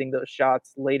momentum and getting those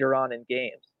shots later on in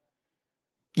games.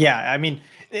 yeah, I mean,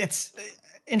 it's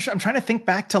I'm trying to think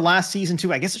back to last season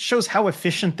too. I guess it shows how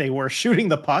efficient they were shooting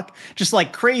the puck, just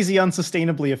like crazy,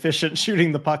 unsustainably efficient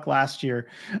shooting the puck last year.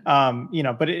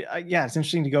 But yeah, it's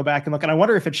interesting to go back and look. And I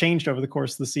wonder if it changed over the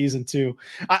course of the season too.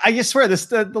 I just swear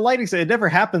the lighting, it never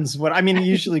happens. You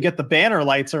usually get the banner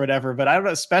lights or whatever, but I don't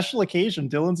know, special occasion.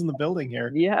 Dylan's in the building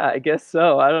here. Yeah, I guess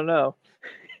so. I don't know.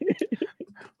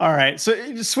 All right.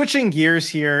 So switching gears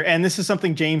here, and this is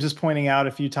something James is pointing out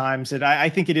a few times that I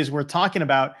think it is worth talking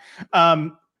about.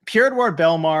 Pierre-Edouard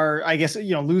Bellemare, I guess,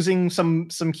 losing some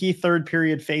key third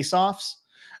period faceoffs.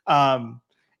 That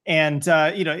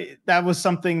was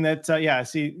something that,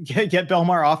 get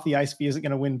Bellemare off the ice if he isn't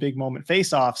going to win big moment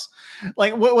faceoffs.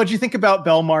 Like, what do you think about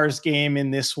Bellemare's game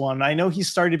in this one? I know he's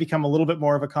started to become a little bit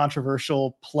more of a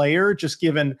controversial player, just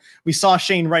given we saw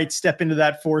Shane Wright step into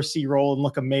that 4C role and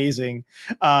look amazing.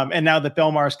 And now that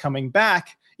Bellemare's coming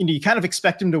back, you kind of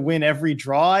expect him to win every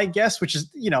draw, I guess, which is,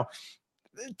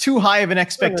 too high of an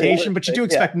expectation, but you do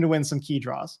expect him to win some key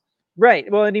draws.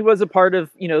 Right. Well, and he was a part of,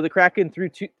 the Kraken through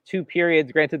two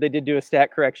periods. Granted, they did do a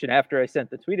stat correction after I sent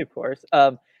the tweet, of course.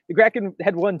 The Kraken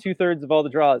had won 2/3 of all the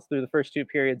draws through the first two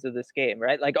periods of this game,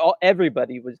 right? Like,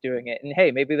 everybody was doing it. And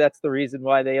hey, maybe that's the reason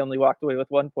why they only walked away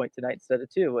with 1 point tonight instead of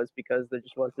 2, was because there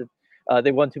just wasn't,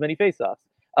 they won too many faceoffs.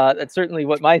 That's certainly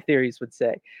what my theories would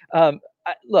say.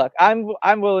 Look,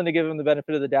 I'm willing to give him the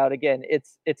benefit of the doubt. Again,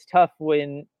 it's tough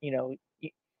when,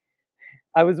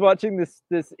 I was watching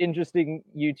this interesting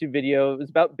YouTube video. It was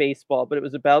about baseball, but it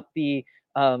was about the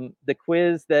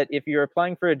quiz that if you're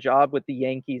applying for a job with the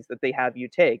Yankees that they have you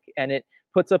take, and it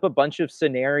puts up a bunch of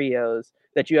scenarios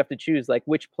that you have to choose, like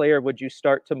which player would you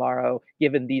start tomorrow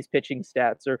given these pitching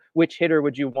stats, or which hitter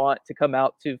would you want to come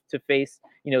out to face,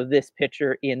 this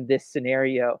pitcher in this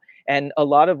scenario. And a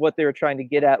lot of what they were trying to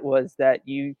get at was that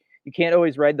you can't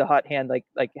always ride the hot hand,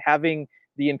 like having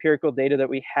the empirical data that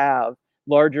we have,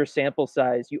 larger sample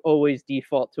size, you always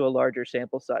default to a larger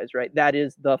sample size, right? That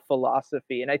is the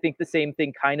philosophy. And I think the same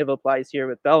thing kind of applies here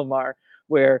with Bellemare,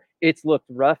 where it's looked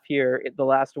rough here in the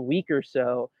last week or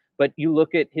so, but you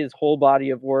look at his whole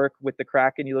body of work with the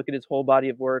Kraken, you look at his whole body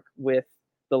of work with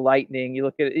the Lightning, you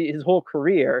look at his whole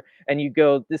career, and you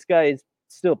go, this guy is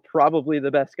still probably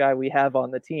the best guy we have on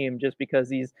the team, just because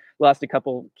he's lost a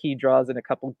couple key draws in a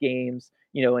couple games,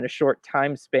 in a short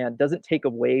time span, doesn't take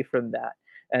away from that.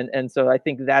 And so I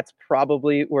think that's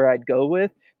probably where I'd go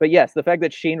with. But yes, the fact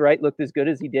that Shane Wright looked as good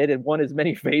as he did and won as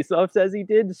many faceoffs as he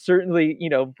did certainly,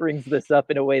 brings this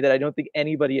up in a way that I don't think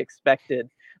anybody expected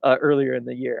earlier in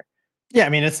the year. Yeah, I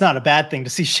mean, it's not a bad thing to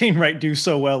see Shane Wright do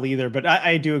so well either, but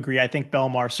I do agree. I think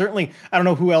Bellemare, certainly, I don't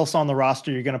know who else on the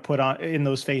roster you're going to put on in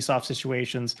those face-off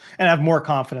situations and have more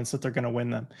confidence that they're going to win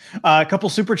them. A couple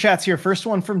super chats here. First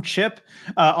one from Chip.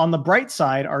 On the bright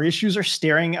side, our issues are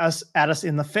staring at us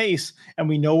in the face, and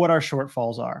we know what our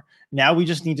shortfalls are. Now we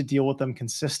just need to deal with them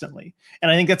consistently.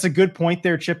 And I think that's a good point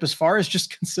there, Chip, as far as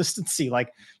just consistency.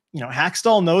 Like,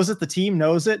 Hackstall knows it, the team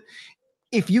knows it.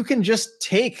 If you can just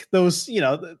take those,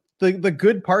 the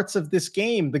good parts of this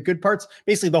game, the good parts,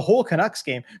 basically the whole Canucks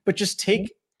game, but just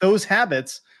take those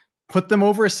habits, put them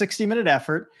over a 60-minute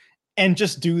effort, and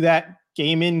just do that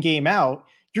game in, game out,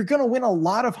 you're going to win a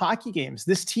lot of hockey games.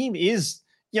 This team is,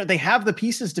 they have the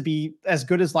pieces to be as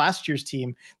good as last year's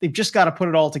team. They've just got to put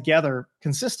it all together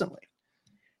consistently.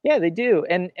 Yeah, they do.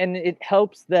 And it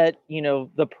helps that,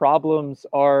 the problems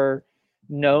are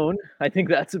known. I think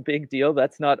that's a big deal.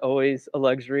 That's not always a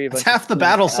luxury. It's half the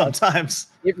battle sometimes.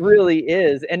 It really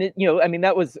is. And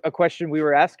that was a question we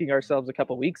were asking ourselves a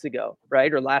couple of weeks ago,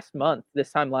 right? Or last month,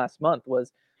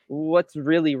 was what's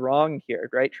really wrong here,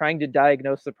 right? Trying to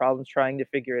diagnose the problems, trying to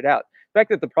figure it out. The fact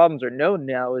that the problems are known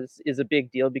now is a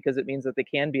big deal, because it means that they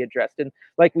can be addressed. And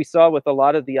like we saw with a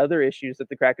lot of the other issues that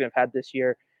the Kraken have had this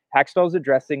year, Hackstall's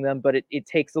addressing them, but it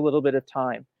takes a little bit of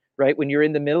time. Right? When you're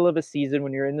in the middle of a season,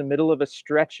 when you're in the middle of a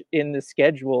stretch in the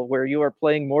schedule where you are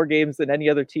playing more games than any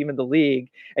other team in the league,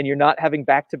 and you're not having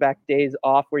back-to-back days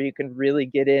off where you can really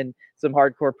get in some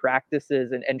hardcore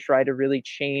practices and try to really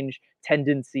change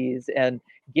tendencies and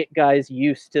get guys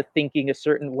used to thinking a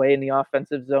certain way in the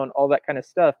offensive zone, all that kind of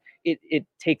stuff, it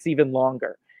takes even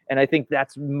longer. And I think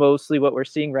that's mostly what we're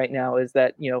seeing right now is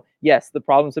that, yes, the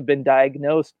problems have been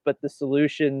diagnosed, but the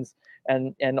solutions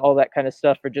and all that kind of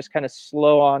stuff are just kind of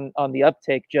slow on the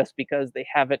uptake just because they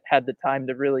haven't had the time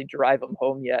to really drive them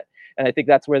home yet. And I think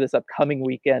that's where this upcoming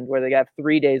weekend, where they have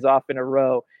 3 days off in a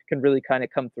row, can really kind of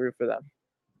come through for them.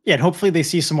 Yeah, and hopefully they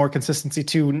see some more consistency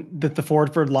too, that the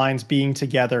forward lines being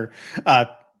together.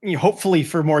 Hopefully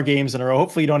for more games in a row.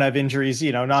 Hopefully you don't have injuries,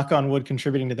 knock on wood,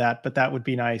 contributing to that, but that would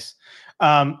be nice.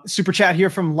 Super chat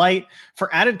here from Light.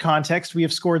 For added context, we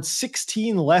have scored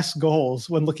 16 less goals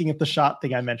when looking at the shot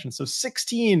thing I mentioned. So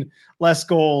 16 less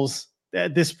goals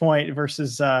at this point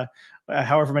versus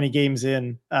however many games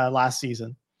in last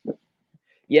season.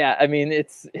 Yeah, I mean,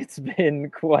 it's been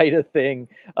quite a thing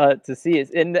to see.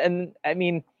 And I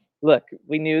mean, look,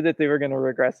 we knew that they were going to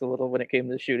regress a little when it came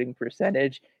to shooting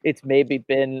percentage. It's maybe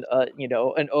been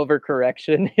an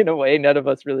overcorrection in a way none of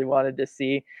us really wanted to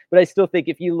see. But I still think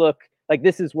if you look, like,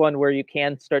 this is one where you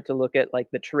can start to look at like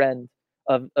the trend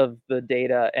of the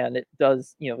data, and it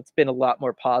does, it's been a lot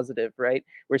more positive, right?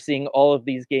 We're seeing all of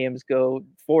these games go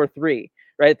 4-3.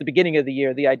 Right at the beginning of the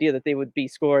year, the idea that they would be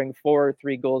scoring 4 or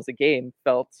 3 goals a game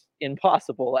felt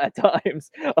impossible at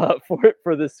times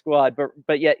for this squad.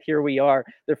 But yet here we are.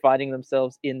 They're finding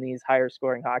themselves in these higher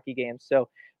scoring hockey games. So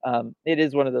it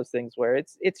is one of those things where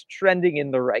it's trending in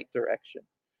the right direction.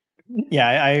 Yeah,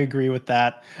 I agree with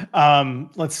that.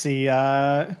 Let's see.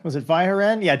 Was it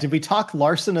Viren? Yeah. Did we talk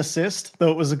Larson assist? Though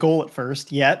it was a goal at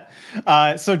first yet.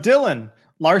 So Dylan,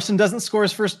 Larson doesn't score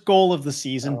his first goal of the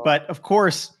season, but of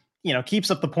course, keeps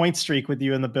up the point streak with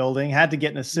you in the building. Had to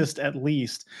get an assist at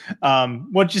least.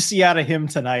 What'd you see out of him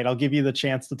tonight? I'll give you the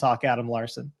chance to talk Adam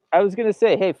Larson. I was going to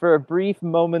say, hey, for a brief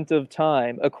moment of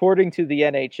time, according to the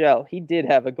NHL, he did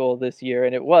have a goal this year,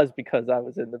 and it was because I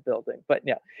was in the building. But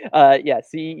yeah, yes,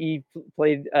 he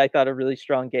played, I thought, a really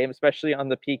strong game, especially on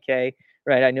the PK,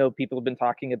 right? I know people have been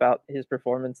talking about his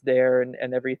performance there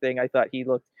and everything. I thought he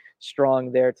looked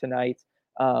strong there tonight.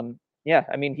 Yeah,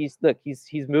 I mean, he's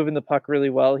moving the puck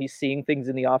really well. He's seeing things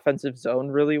in the offensive zone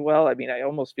really well. I mean, I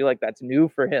almost feel like that's new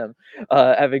for him,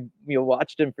 having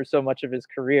watched him for so much of his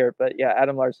career. But yeah,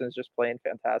 Adam Larson is just playing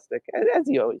fantastic, as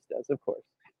he always does, of course.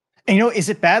 And, is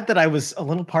it bad that a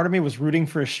little part of me was rooting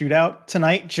for a shootout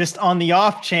tonight, just on the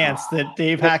off chance that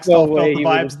Dave Haxtell felt the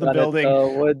vibes of the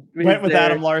building, went with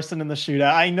Adam Larson in the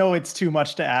shootout? I know it's too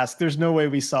much to ask. There's no way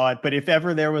we saw it, but if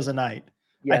ever there was a night,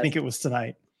 I think it was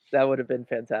tonight. That would have been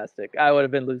fantastic. I would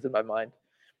have been losing my mind.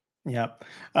 Yep.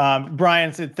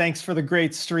 Brian said, thanks for the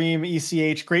great stream,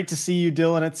 ECH. Great to see you,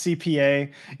 Dylan, at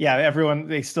CPA. Yeah, everyone,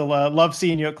 they still love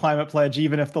seeing you at Climate Pledge,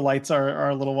 even if the lights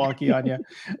are a little wonky on you.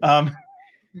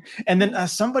 And then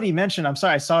somebody mentioned, I'm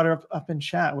sorry, I saw it up in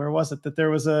chat. Where was it? That there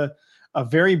was a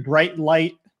very bright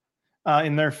light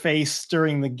in their face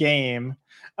during the game.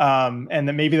 And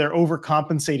that maybe they're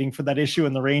overcompensating for that issue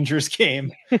in the Rangers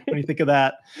game. What do you think of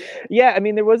that? Yeah, I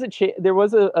mean, there was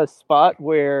a spot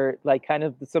where like kind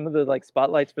of some of the like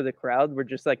spotlights for the crowd were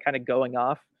just like kind of going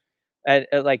off at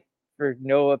like for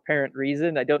no apparent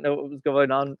reason. I don't know what was going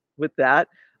on with that.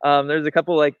 There's a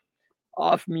couple like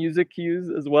off music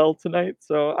cues as well tonight.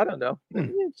 So I don't know.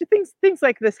 Things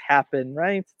like this happen,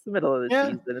 right? It's the middle of the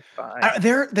season. It's fine.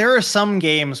 There are some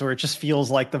games where it just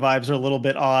feels like the vibes are a little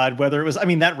bit odd. Whether it was, I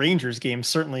mean, that Rangers game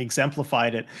certainly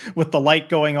exemplified it with the light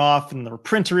going off and there were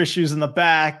printer issues in the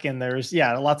back, and there's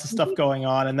lots of stuff going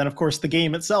on. And then of course the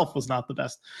game itself was not the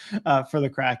best for the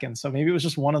Kraken. So maybe it was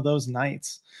just one of those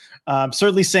nights.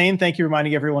 Certainly Sane, thank you,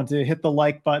 reminding everyone to hit the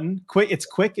like button. It's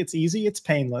quick, it's easy, it's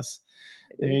painless.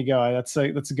 There you go. That's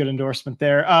a good endorsement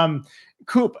there.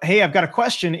 Coop, hey, I've got a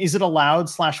question. Is it allowed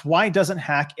 / why doesn't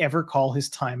Hack ever call his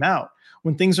timeout?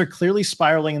 When things are clearly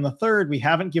spiraling in the third, we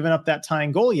haven't given up that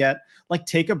tying goal yet. Like,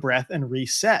 take a breath and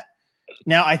reset.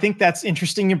 Now, I think that's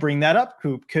interesting you bring that up,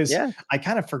 Coop, because it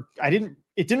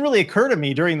didn't really occur to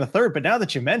me during the third, but now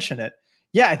that you mention it,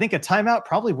 I think a timeout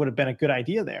probably would have been a good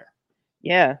idea there.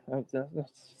 Yeah, I was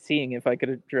seeing if I could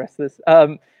address this.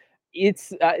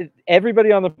 It's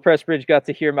everybody on the press bridge got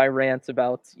to hear my rants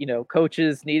about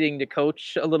coaches needing to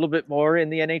coach a little bit more in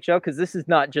the NHL, because this is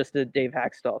not just a Dave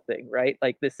Haxtell thing, right?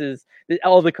 Like, this is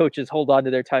all the coaches hold on to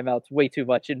their timeouts way too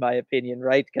much, in my opinion,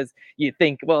 right? Because you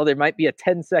think, well, there might be a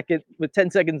 10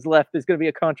 seconds left, there's going to be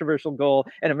a controversial goal,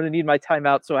 and I'm going to need my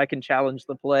timeout so I can challenge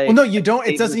the play. Well, no, you don't.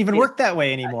 It doesn't even work that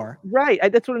way anymore. Right,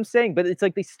 that's what I'm saying. But it's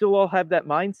like they still all have that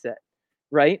mindset.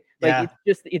 Right? Like,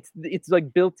 it's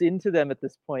like built into them at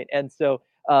this point. And so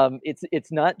it's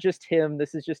not just him.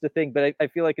 This is just a thing. But I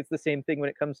feel like it's the same thing when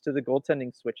it comes to the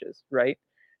goaltending switches, right?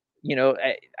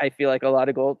 I feel like a lot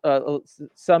of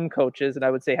some coaches, and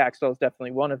I would say Haxtell is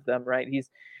definitely one of them, right? He's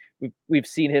we've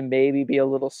seen him maybe be a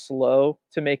little slow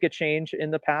to make a change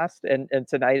in the past, and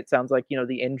tonight it sounds like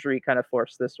the injury kind of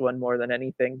forced this one more than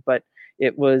anything. But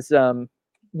it was I'm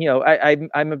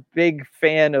a big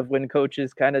fan of when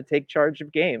coaches kind of take charge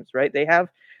of games, right? They have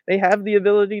the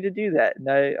ability to do that, and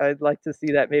I'd like to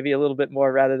see that maybe a little bit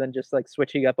more rather than just like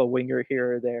switching up a winger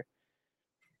here or there.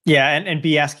 Yeah, and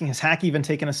be asking, has Hack even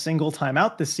taken a single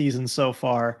timeout this season so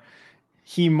far?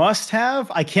 He must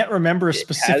have. I can't remember a Has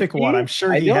specific one. he? I'm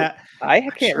sure I he don't. had. I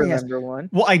I'm can't sure he has. remember one.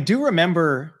 Well, I do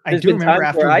remember. I There's do been remember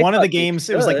times after where I one of thought the he games,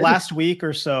 it was like should. last week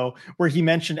or so, where he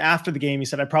mentioned after the game, he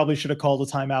said, "I probably should have called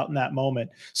a timeout in that moment."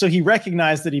 So he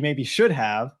recognized that he maybe should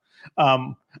have.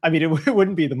 I mean, it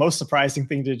wouldn't be the most surprising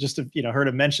thing to just have, heard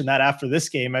him mention that after this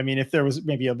game. I mean, if there was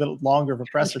maybe a bit longer of a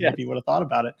presser, Yes. maybe he would have thought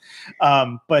about it.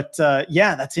 But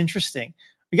yeah, that's interesting.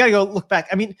 We got to go look back.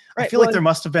 I mean, I feel like there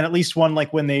must have been at least one,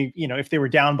 like when they, if they were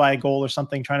down by a goal or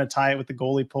something, trying to tie it with the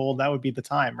goalie pulled, that would be the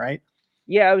time, right?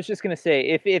 Yeah, I was just gonna say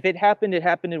if it happened, it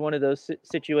happened in one of those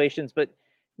situations. But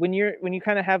when you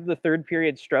kind of have the third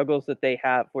period struggles that they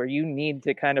have, where you need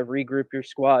to kind of regroup your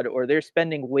squad, or they're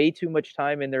spending way too much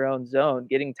time in their own zone,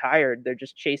 getting tired, they're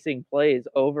just chasing plays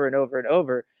over and over and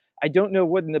over. I don't know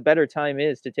when the better time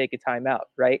is to take a timeout,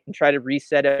 right? And try to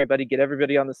reset everybody, get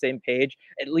everybody on the same page,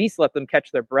 at least let them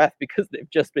catch their breath because they've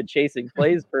just been chasing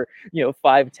plays for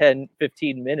 5, 10,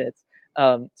 15 minutes.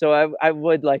 So I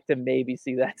would like to maybe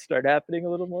see that start happening a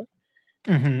little more.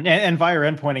 And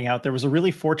Viren pointing out there was a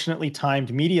really fortunately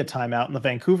timed media timeout in the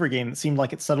Vancouver game that seemed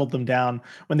like it settled them down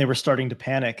when they were starting to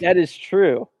panic. That is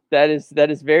true. That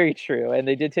is very true, and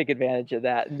they did take advantage of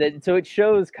that. And then, so it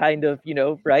shows kind of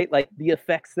right, like the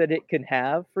effects that it can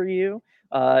have for you,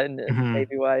 and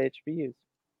maybe why it should be used.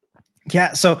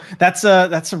 Yeah, so that's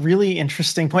a really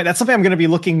interesting point. That's something I'm going to be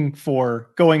looking for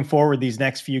going forward these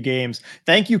next few games.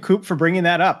 Thank you, Coop, for bringing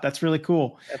that up. That's really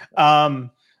cool.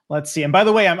 Let's see. And by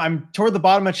the way, I'm toward the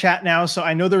bottom of chat now, so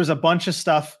I know there was a bunch of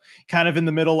stuff kind of in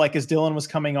the middle, like as Dylan was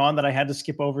coming on, that I had to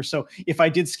skip over. So if I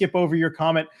did skip over your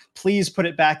comment, please put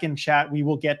it back in chat. We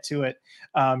will get to it.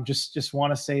 Just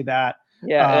want to say that.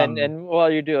 Yeah, and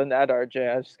while you're doing that,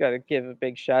 RJ, I just got to give a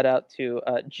big shout out to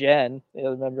Jen, the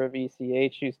other member of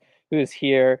ECH, who's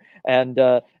here and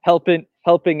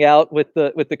helping out with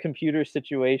the computer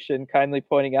situation, kindly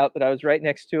pointing out that I was right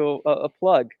next to a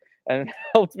plug and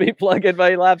helped me plug in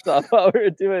my laptop while we were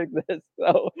doing this.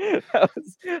 So that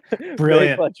was Brilliant.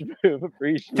 very much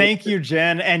appreciated. Thank you,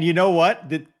 Jen. And you know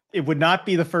what? It would not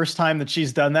be the first time that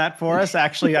she's done that for us.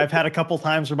 Actually, I've had a couple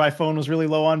times where my phone was really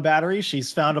low on battery.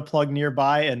 She's found a plug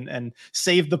nearby and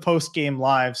saved the post game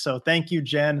live. So thank you,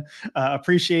 Jen.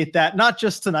 Appreciate that. Not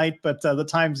just tonight, but the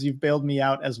times you've bailed me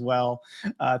out as well.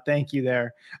 Thank you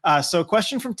there. So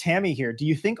question from Tammy here. Do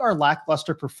you think our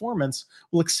lackluster performance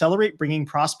will accelerate bringing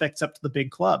prospects up to the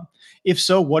big club? If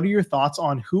so, what are your thoughts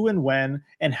on who and when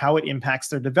and how it impacts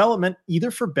their development, either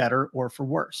for better or for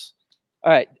worse?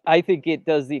 All right. I think it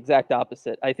does the exact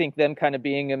opposite. I think them kind of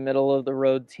being a middle of the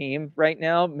road team right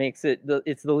now makes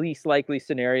it's the least likely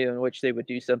scenario in which they would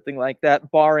do something like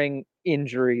that, barring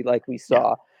injury like we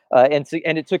saw. And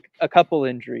it took a couple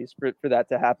injuries for that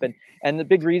to happen. And the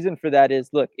big reason for that is,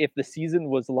 look, if the season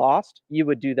was lost, you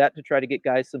would do that to try to get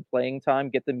guys some playing time,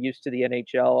 get them used to the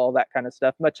NHL, all that kind of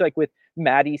stuff. Much like with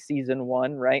Maddie season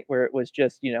 1, right, where it was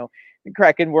just the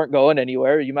Kraken weren't going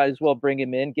anywhere. You might as well bring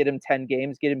him in, get him 10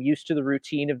 games, get him used to the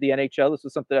routine of the NHL. This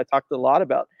was something I talked a lot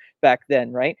about back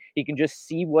then, right? He can just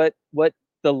see what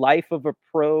the life of a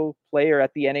pro player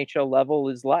at the NHL level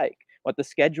is like, what the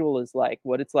schedule is like,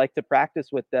 what it's like to practice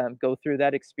with them, go through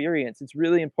that experience. It's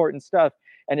really important stuff.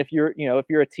 And if you're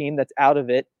a team that's out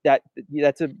of it,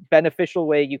 that's a beneficial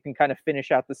way you can kind of finish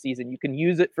out the season. You can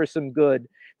use it for some good,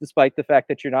 despite the fact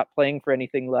that you're not playing for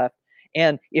anything left.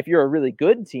 And if you're a really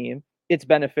good team, it's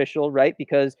beneficial, right?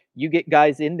 Because you get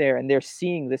guys in there and they're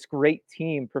seeing this great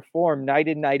team perform night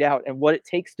in, night out, and what it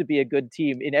takes to be a good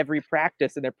team in every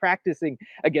practice. And they're practicing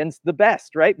against the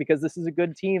best, right? Because this is a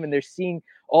good team and they're seeing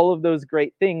all of those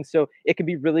great things. So it can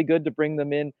be really good to bring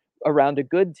them in around a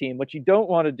good team. What you don't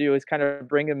want to do is kind of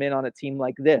bring them in on a team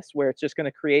like this, where it's just going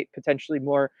to create potentially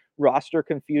more roster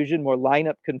confusion, more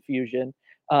lineup confusion.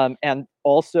 And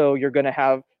also, you're going to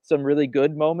have some really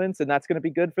good moments, and that's going to be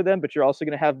good for them. But you're also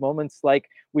going to have moments like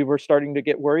we were starting to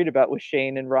get worried about with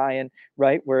Shane and Ryan,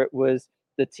 right? Where it was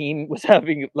the team was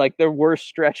having like their worst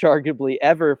stretch arguably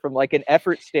ever from like an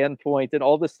effort standpoint, and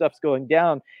all this stuff's going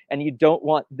down, and you don't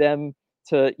want them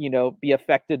to, be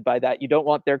affected by that. You don't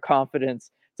want their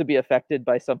confidence to be affected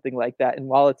by something like that. And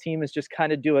while a team is just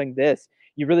kind of doing this,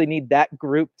 you really need that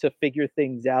group to figure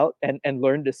things out and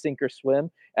learn to sink or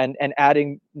swim. And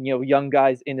adding young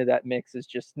guys into that mix is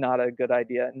just not a good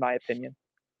idea in my opinion.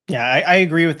 Yeah, I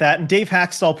agree with that. And Dave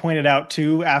Haxtell pointed out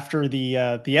too after the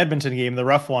Edmonton game, the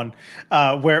rough one,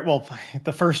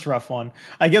 the first rough one.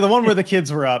 I get the one where the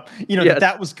kids were up. Yes.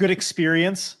 That was good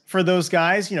experience for those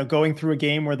guys. Going through a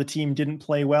game where the team didn't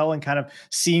play well and kind of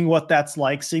seeing what that's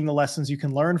like, seeing the lessons you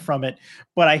can learn from it.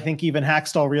 But I think even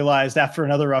Haxtell realized after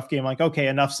another rough game, like, okay,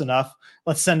 enough's enough.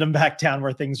 Let's send them back down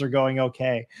where things are going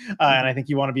okay. And I think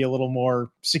you want to be a little more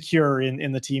secure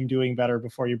in the team doing better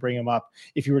before you bring them up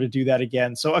if you were to do that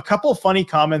again. So a couple of funny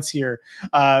comments here.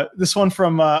 This one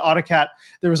from Autocat.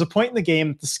 There was a point in the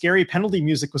game the scary penalty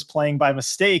music was playing by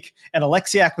mistake, and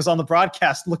Alexiak was on the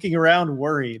broadcast looking around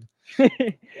worried. There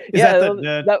was kind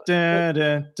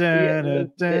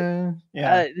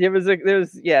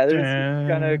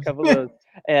of a couple of those,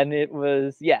 and it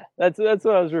was that's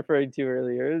what I was referring to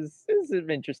earlier. It was some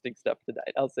interesting stuff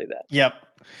tonight, I'll say that. Yep.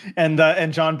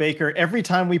 And John Baker, every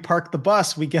time we park the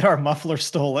bus we get our muffler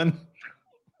stolen.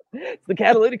 It's the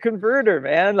catalytic converter,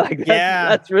 man. Like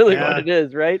that's really what it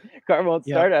is, right? Car won't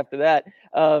start after that.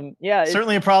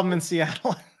 Certainly a problem in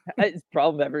Seattle. It's a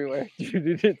problem everywhere.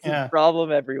 It's a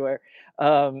problem everywhere.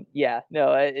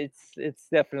 It's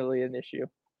definitely an issue.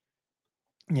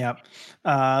 Yeah.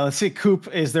 Let's see.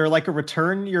 Coop, is there like a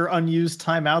return your unused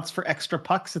timeouts for extra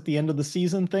pucks at the end of the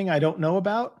season thing I don't know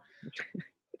about?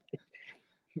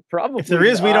 Probably. If there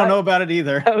is, we don't know about it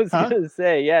either. I was gonna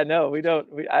say, we don't.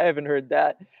 I haven't heard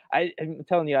that. I'm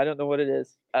telling you, I don't know what it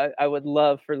is. I would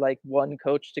love for like one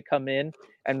coach to come in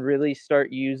and really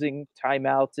start using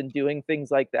timeouts and doing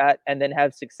things like that, and then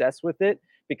have success with it,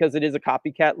 because it is a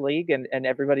copycat league, and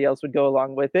everybody else would go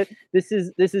along with it. This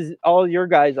is all your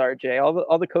guys, RJ.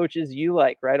 All the coaches you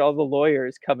like, right? All the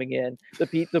lawyers coming in, the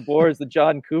Pete DeBoers, the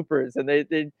John Coopers, and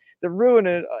they're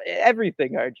ruining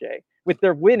everything, RJ, with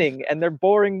their winning and their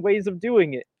boring ways of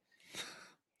doing it.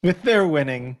 With their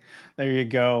winning. There you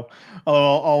go.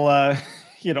 I'll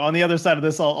on the other side of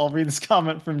this, I'll read this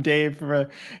comment from Dave.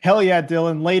 Hell yeah,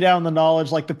 Dylan, lay down the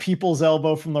knowledge like the people's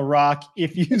elbow from The Rock.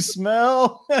 If you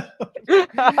smell.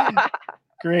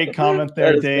 Great comment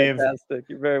there, Dave. Fantastic.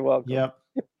 You're very welcome. Yep.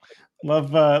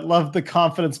 Love the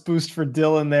confidence boost for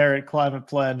Dylan there at Climate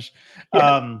Pledge.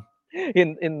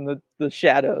 In the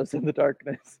shadows, in the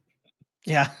darkness.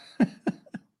 Yeah.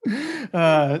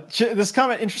 This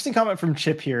interesting comment from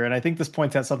Chip here, and I think this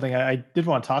points out something I did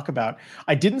want to talk about.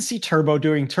 I didn't see Turbo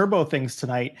doing Turbo things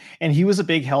tonight, and he was a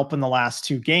big help in the last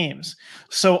two games.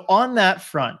 So on that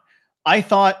front, I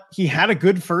thought he had a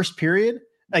good first period.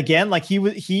 Again, like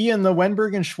he and the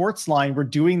Wenberg and Schwartz line were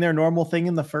doing their normal thing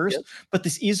in the first, but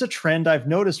this is a trend I've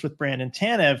noticed with Brandon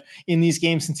Tanev in these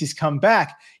games since he's come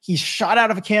back. He's shot out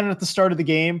of a cannon at the start of the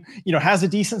game, has a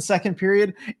decent second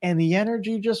period, and the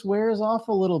energy just wears off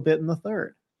a little bit in the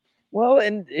third. Well,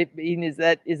 and is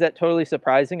that totally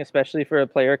surprising, especially for a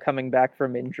player coming back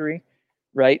from injury?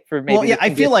 Right?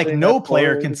 I feel like no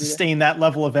player can sustain that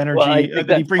level of energy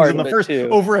that he brings in the first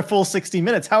over a full 60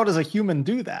 minutes. How does a human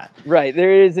do that? Right.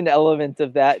 There is an element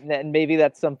of that, and maybe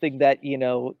that's something that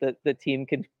the team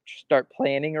can start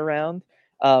planning around.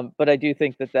 But I do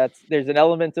think there's an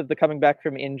element of the coming back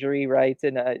from injury, right?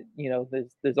 And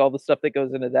there's all the stuff that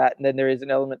goes into that, and then there is an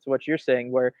element to what you're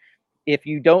saying where if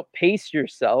you don't pace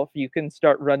yourself, you can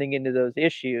start running into those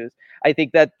issues. I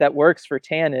think that works for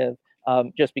Tanev.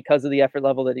 Just because of the effort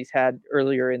level that he's had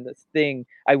earlier in this thing.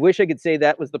 I wish I could say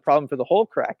that was the problem for the whole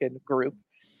Kraken group,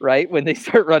 right? When they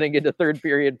start running into third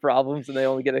period problems and they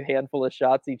only get a handful of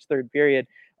shots each third period,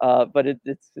 but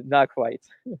it's not quite.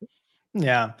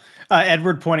 Yeah.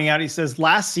 Edward pointing out, he says,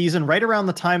 last season, right around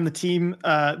the time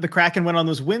the Kraken went on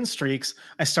those win streaks,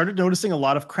 I started noticing a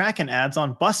lot of Kraken ads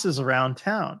on buses around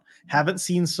town. Haven't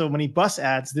seen so many bus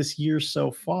ads this year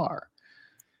so far.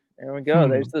 There we go.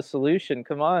 There's the solution.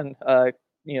 Come on.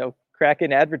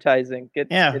 Kraken advertising.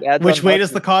 Get ads. Which way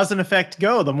does the cause and effect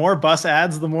go? The more bus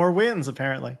ads, the more wins,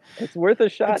 apparently. It's worth a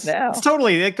shot now.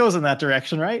 It goes in that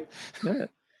direction, right?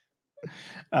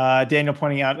 Yeah. Daniel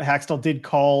pointing out, Haxtell did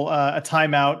call a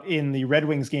timeout in the Red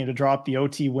Wings game to drop the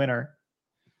OT winner.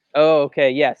 Oh, okay.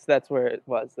 Yes, that's where it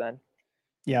was then.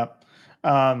 Yeah.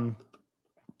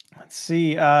 Let's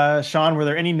see. Sean, were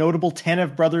there any notable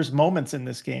Tanev brothers moments in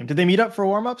this game? Did they meet up for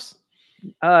warmups?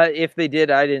 If they did,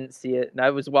 I didn't see it, and I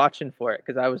was watching for it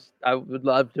because I would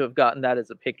love to have gotten that as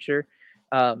a picture,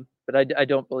 but I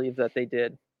don't believe that they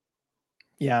did.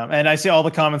 Yeah, and I see all the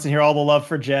comments in here, all the love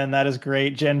for Jen. That is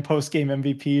great. Jen, post-game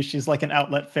MVP. She's like an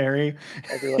outlet fairy.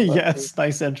 Yes,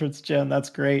 nice entrance, Jen.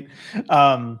 That's great.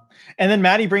 And then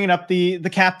Maddie bringing up the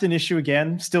captain issue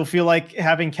again. Still feel like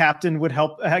having captain would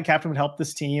help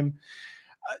this team.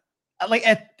 Like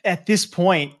at this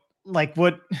point, like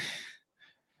what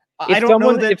I don't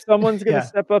know that if someone's going to yeah.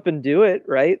 step up and do it,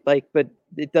 right? Like, but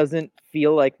it doesn't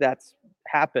feel like that's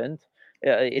happened.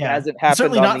 It Yeah. hasn't happened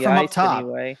Certainly on not the from up ice top.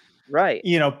 anyway. Right.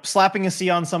 Slapping a C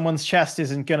on someone's chest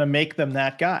isn't going to make them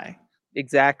that guy.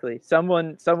 Exactly.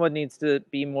 Someone needs to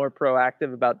be more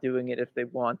proactive about doing it if they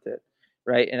want it,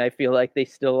 right? And I feel like they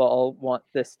still all want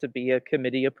this to be a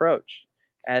committee approach.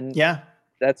 And Yeah.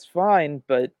 that's fine,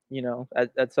 but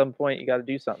at some point you got to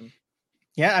do something.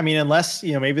 Yeah, I mean, unless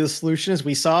maybe the solution is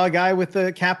we saw a guy with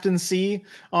the Captain C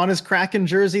on his Kraken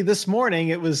jersey this morning.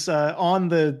 It was on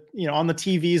the on the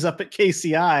TVs up at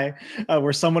KCI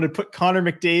where someone had put Connor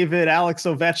McDavid, Alex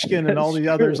Ovechkin, and all That's the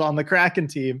true. others on the Kraken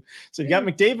team. So you got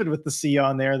McDavid with the C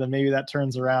on there, then maybe that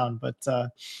turns around. But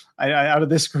out of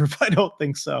this group, I don't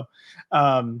think so.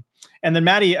 And then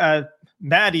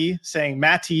Maddie saying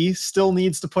Matty still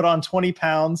needs to put on 20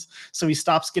 pounds so he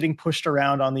stops getting pushed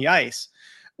around on the ice.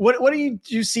 What do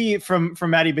you see from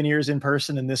Matty Beniers in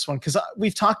person in this one? Because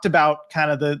we've talked about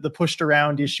kind of the pushed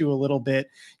around issue a little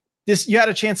bit. You had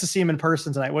a chance to see him in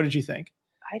person tonight. What did you think?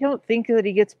 I don't think that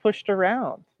he gets pushed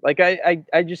around. Like I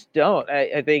just don't.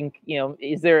 I think,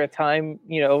 is there a time,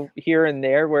 here and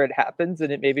there where it happens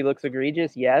and it maybe looks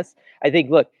egregious? Yes. I think,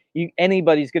 look,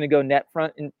 anybody's going to go net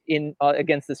front in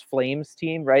against this Flames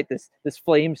team, right? This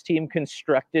Flames team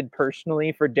constructed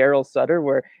personally for Daryl Sutter,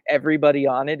 where everybody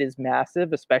on it is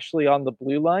massive, especially on the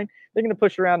blue line. They're going to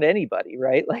push around anybody,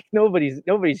 right? Like nobody's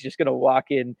just going to walk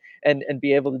in and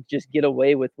be able to just get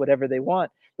away with whatever they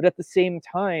want. But at the same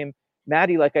time,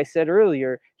 Maddie, like I said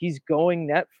earlier, he's going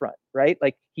net front, right?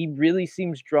 Like he really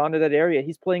seems drawn to that area.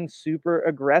 He's playing super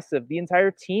aggressive. The entire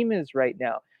team is right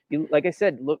now. Like I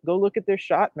said, go look at their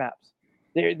shot maps.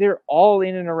 They're all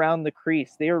in and around the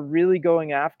crease. They are really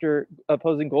going after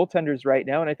opposing goaltenders right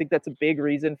now, and I think that's a big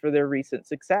reason for their recent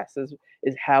success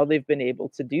is how they've been able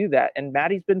to do that. And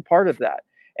Maddie's been part of that.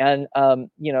 And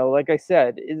like I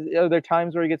said, are there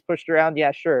times where he gets pushed around?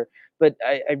 Yeah, sure. But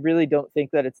I really don't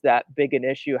think that it's that big an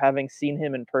issue. Having seen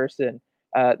him in person,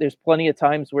 there's plenty of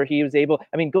times where he was able.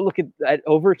 I mean, go look at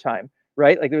overtime,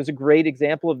 right? Like there was a great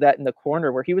example of that in the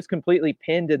corner where he was completely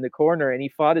pinned in the corner and he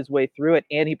fought his way through it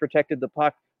and he protected the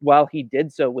puck while he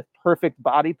did so with perfect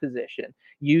body position,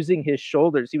 using his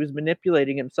shoulders. He was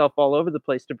manipulating himself all over the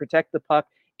place to protect the puck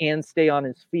and stay on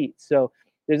his feet. So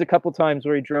there's a couple times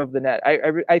where he drove the net.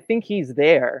 I think he's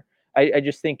there. I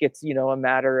just think it's a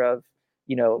matter of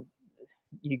you know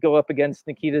you go up against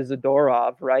Nikita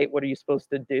Zadorov, right? What are you supposed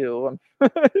to do?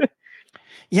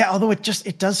 Yeah, although it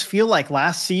does feel like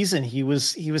last season he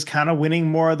was kind of winning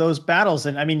more of those battles.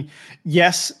 And I mean,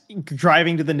 yes,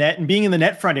 driving to the net and being in the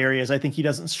net front areas, I think he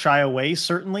doesn't shy away,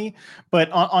 certainly.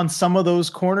 But on some of those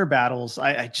corner battles,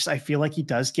 I feel like he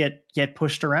does get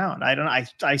pushed around.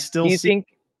 I still Do you see think?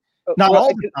 not Well,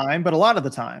 all the time, but a lot of the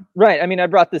time. right. I mean, I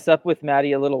brought this up with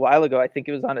Maddie a little while ago. I think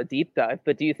it was on a deep dive.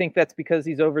 But do you think that's because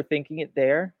he's overthinking it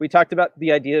there? We talked about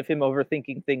the idea of him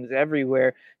overthinking things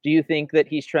everywhere. Do you think that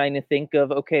he's trying to think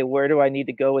of, okay, where do I need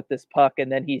to go with this puck?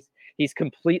 And then he's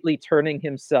completely turning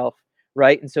himself,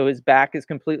 right? And so his back is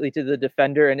completely to the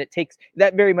defender. And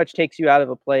that very much takes you out of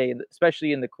a play,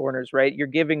 especially in the corners, right? You're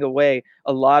giving away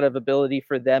a lot of ability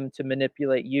for them to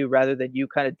manipulate you rather than you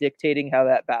kind of dictating how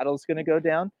that battle's going to go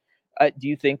down. Do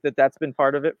you think that that's been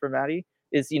part of it for Maddie?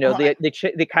 Is Oh,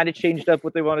 they kind of changed up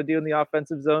what they want to do in the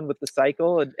offensive zone with the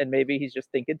cycle, and maybe he's just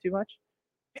thinking too much.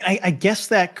 I guess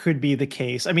that could be the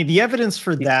case. I mean, the evidence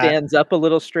for He that. stands up a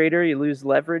little straighter. You lose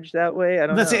leverage that way. I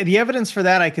don't That's know. it. The evidence for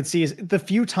that I could see is the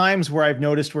few times where I've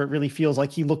noticed where it really feels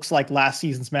like he looks like last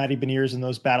season's Matty Beniers in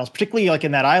those battles, particularly like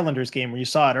in that Islanders game where you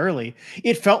saw it early.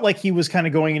 It felt like he was kind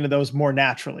of going into those more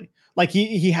naturally. Like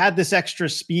he had this extra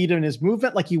speed in his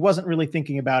movement. Like he wasn't really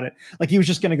thinking about it. Like he was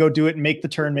just going to go do it and make the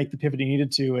turn, make the pivot he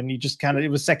needed to. And he just it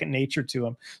was second nature to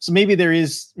him. So maybe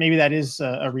that is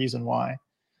a reason why.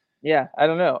 Yeah, I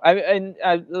don't know.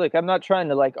 Look, I'm not trying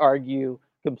to like argue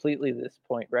completely this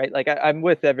point, right? Like I'm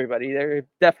with everybody. There have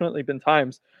definitely been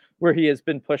times where he has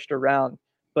been pushed around,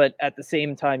 but at the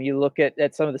same time, you look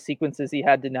at some of the sequences he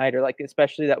had tonight, or like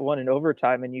especially that one in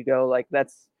overtime, and you go like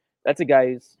that's a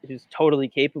guy who's totally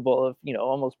capable of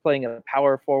almost playing a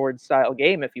power forward style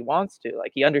game if he wants to.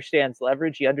 Like he understands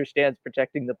leverage, he understands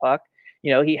protecting the puck.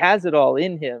 He has it all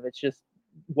in him. It's just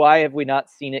why have we not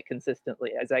seen it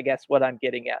consistently, as I guess what I'm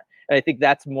getting at. And I think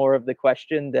that's more of the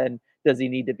question than does he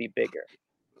need to be bigger.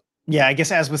 Yeah, I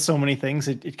guess as with so many things,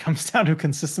 it comes down to a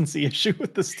consistency issue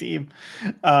with this team.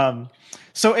 Um,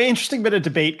 so an interesting bit of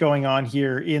debate going on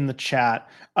here in the chat.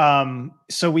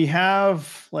 So we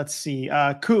have, let's see,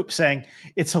 Coop saying,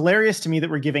 it's hilarious to me that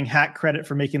we're giving Hack credit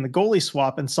for making the goalie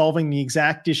swap and solving the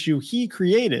exact issue he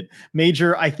created.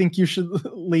 Major, I think you should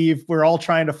leave. We're all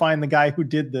trying to find the guy who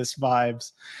did this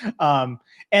vibes.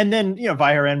 And then,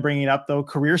 Viren bringing it up, though,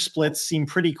 career splits seem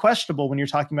pretty questionable when you're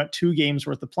talking about 2 games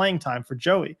worth of playing time for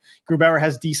Joey. Grubauer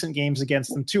has decent games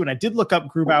against them too. And I did look up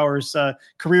Grubauer's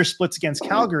career splits against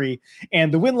Calgary,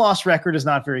 and the win-loss record is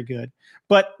not very good.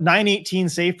 But 918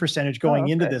 save percentage going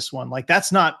into this one, like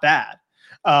that's not bad.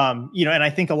 And I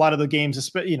think a lot of the games,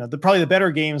 probably the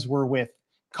better games were with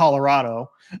Colorado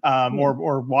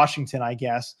or Washington, I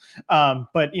guess.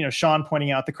 But Sean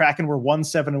pointing out the Kraken were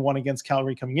 1-7-1 against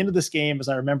Calgary coming into this game. As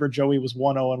I remember, Joey was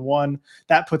 1-0-1.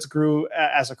 That puts Gru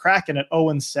as a Kraken at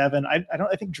 0-7.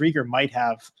 I think Drieger might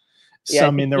have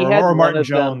some in there, or Martin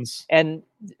Jones.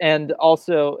 And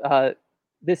also,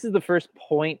 this is the first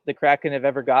point the Kraken have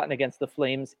ever gotten against the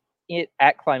Flames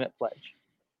at Climate Pledge.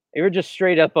 They were just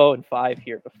straight up 0-5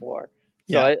 here before.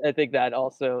 So yeah. I think that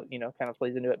also, kind of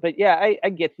plays into it. But yeah, I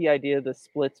get the idea of the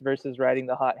splits versus riding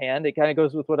the hot hand. It kind of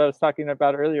goes with what I was talking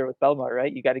about earlier with Belmar,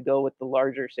 right? You got to go with the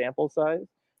larger sample size,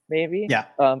 maybe. Yeah.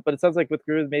 But it sounds like with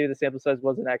Gru, maybe the sample size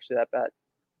wasn't actually that bad.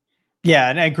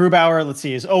 Yeah, and Grubauer, let's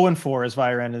see, is 0-4, as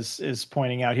Viren is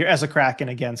pointing out here, as a Kraken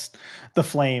against the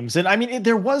Flames. And I mean,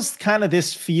 there was kind of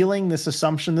this feeling, this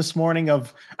assumption this morning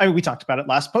of, we talked about it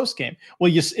last post game.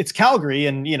 Well, it's Calgary,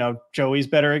 and Joey's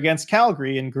better against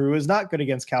Calgary, and Gru is not good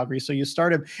against Calgary, so you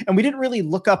start him. And we didn't really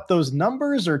look up those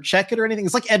numbers or check it or anything.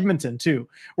 It's like Edmonton too,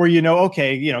 where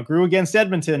Gru against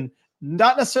Edmonton,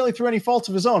 not necessarily through any fault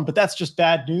of his own, but that's just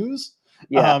bad news.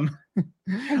 Yeah.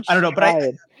 I don't know,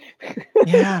 but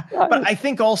yeah, but I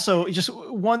think also just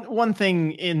one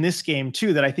thing in this game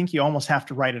too that I think you almost have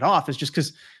to write it off is just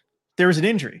because there was an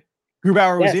injury.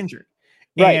 Grubauer was injured,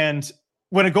 right. And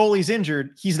when a goalie's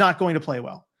injured, he's not going to play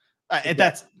well.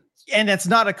 That's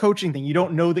not a coaching thing. You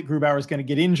don't know that Grubauer is going to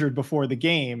get injured before the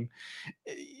game.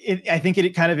 I think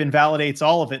it kind of invalidates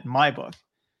all of it in my book.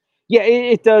 Yeah,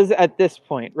 it does at this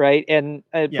point, right? And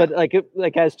but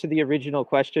like as to the original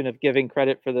question of giving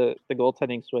credit for the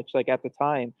goaltending switch, like at the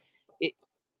time,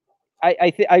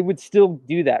 I would still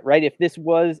do that, right? If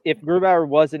Grubauer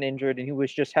wasn't injured and he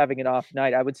was just having an off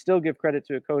night, I would still give credit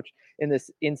to a coach in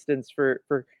this instance for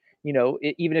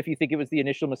even if you think it was the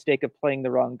initial mistake of playing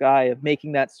the wrong guy, of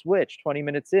making that switch 20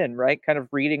 minutes in, right? Kind of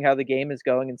reading how the game is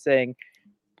going and saying,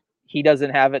 he doesn't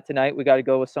have it tonight, we got to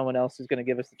go with someone else who's going to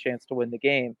give us the chance to win the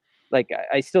game. Like,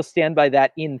 I still stand by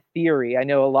that in theory. I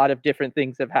know a lot of different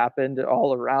things have happened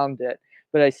all around it,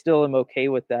 but I still am okay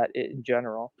with that in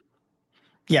general.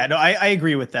 Yeah, no, I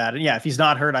agree with that. And yeah, if he's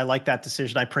not hurt, I like that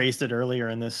decision. I praised it earlier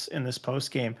in this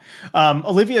post game.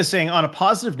 Olivia is saying, on a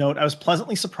positive note, I was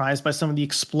pleasantly surprised by some of the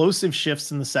explosive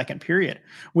shifts in the second period.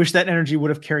 Wish that energy would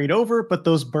have carried over, but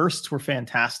those bursts were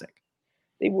fantastic.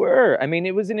 They were. I mean,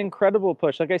 it was an incredible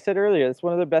push. Like I said earlier, it's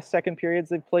one of the best second periods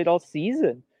they've played all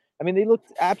season. I mean, they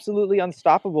looked absolutely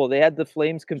unstoppable. They had the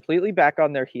Flames completely back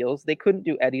on their heels. They couldn't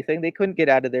do anything. They couldn't get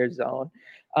out of their zone.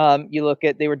 You look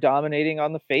at, they were dominating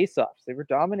on the faceoffs. They were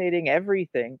dominating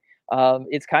everything.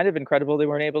 It's kind of incredible they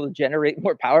weren't able to generate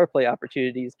more power play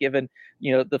opportunities, given,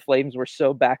 the Flames were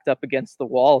so backed up against the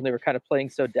wall and they were kind of playing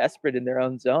so desperate in their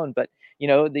own zone. But,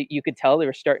 you could tell they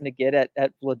were starting to get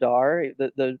at Vladar.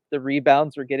 The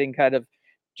rebounds were getting kind of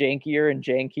jankier and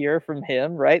jankier from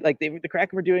him, right? Like the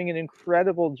Kraken were doing an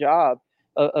incredible job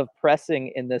of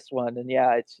pressing in this one. And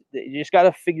yeah, you just got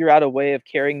to figure out a way of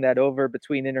carrying that over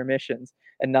between intermissions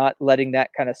and not letting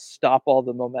that kind of stop all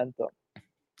the momentum.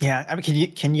 Yeah, I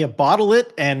mean, can you bottle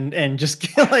it and just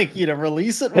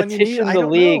release it when you need? Petition the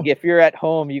league. If you're at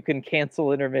home, you can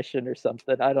cancel intermission or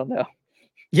something. I don't know.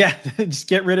 Yeah, just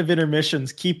get rid of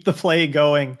intermissions. Keep the play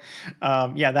going.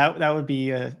 That would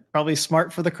be probably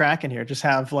smart for the Kraken here. Just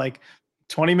have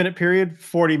 20-minute period,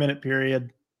 40-minute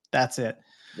period. That's it.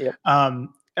 Yeah.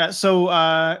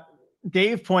 So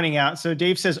Dave pointing out. So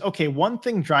Dave says, okay, one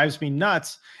thing drives me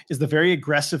nuts is the very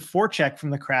aggressive forecheck from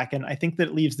the Kraken. I think that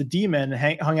it leaves the D-men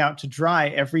hung out to dry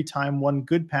every time one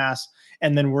good pass,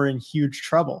 and then we're in huge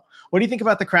trouble. What do you think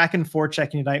about the Kraken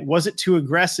forechecking tonight? Was it too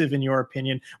aggressive in your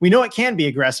opinion? We know it can be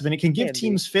aggressive and it can give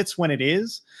teams fits when it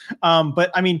is. But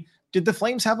I mean, did the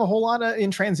Flames have a whole lot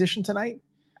in transition tonight?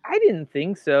 I didn't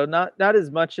think so. Not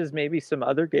as much as maybe some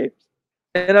other games.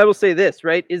 And I will say this,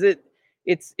 right?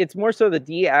 It's more so the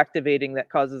deactivating that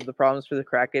causes the problems for the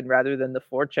Kraken rather than the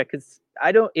forecheck. Because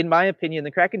in my opinion,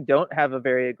 the Kraken don't have a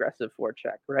very aggressive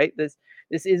forecheck, right? This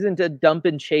isn't a dump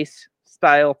and chase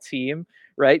style team,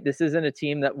 right? This isn't a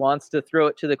team that wants to throw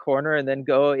it to the corner and then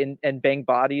go and bang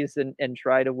bodies and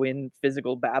try to win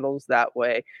physical battles that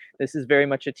way. This is very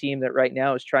much a team that right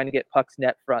now is trying to get pucks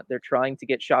net front. They're trying to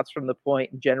get shots from the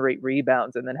point and generate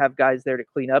rebounds and then have guys there to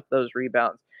clean up those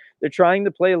rebounds. They're trying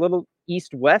to play a little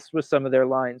east-west with some of their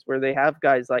lines where they have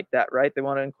guys like that, right? They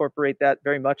want to incorporate that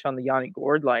very much on the Yanni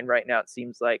Gord line right now, it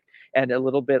seems like, and a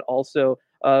little bit also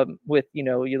with,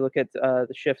 you look at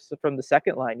the shifts from the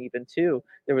second line even too.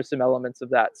 There was some elements of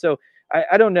that. So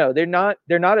I don't know. They're not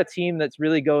a team that's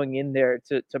really going in there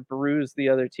to bruise the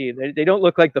other team. They don't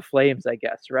look like the Flames, I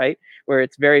guess, right? Where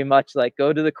it's very much like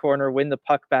go to the corner, win the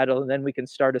puck battle, and then we can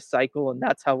start a cycle, and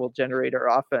that's how we'll generate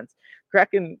our offense.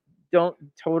 Kraken don't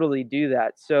totally do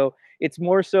that. So it's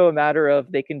more so a matter of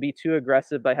they can be too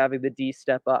aggressive by having the D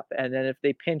step up. And then if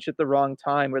they pinch at the wrong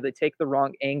time or they take the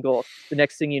wrong angle, the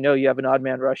next thing you know, you have an odd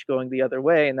man rush going the other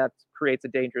way, and that creates a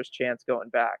dangerous chance going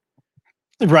back.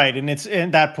 Right. And it's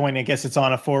at that point, I guess it's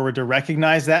on a forward to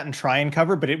recognize that and try and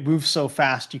cover, but it moves so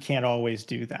fast you can't always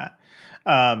do that.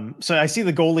 So I see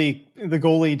the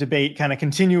goalie debate kind of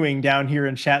continuing down here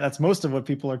in chat. That's most of what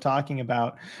people are talking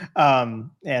about.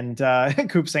 And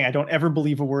Coop saying, I don't ever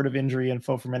believe a word of injury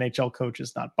info from NHL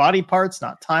coaches, not body parts,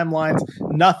 not timelines,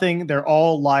 nothing. They're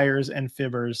all liars and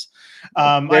fibbers.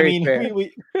 I mean,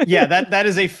 that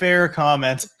is a fair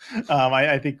comment.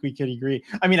 I think we could agree.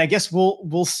 I mean, I guess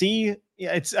we'll see.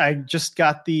 I just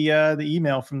got the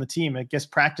email from the team. I guess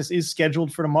practice is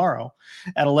scheduled for tomorrow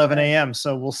at 11 a.m.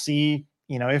 So we'll see,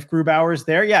 if Grubauer's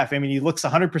there. Yeah. If he looks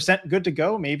 100% good to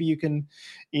go, maybe you can,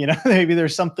 maybe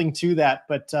there's something to that,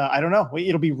 but I don't know.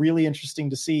 It'll be really interesting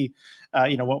to see,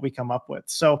 what we come up with.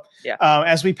 So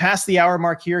as we pass the hour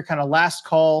mark here, kind of last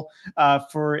call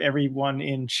for everyone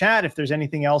in chat. If there's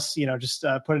anything else, just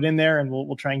put it in there and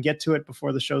we'll try and get to it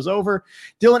before the show's over.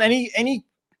 Dylan,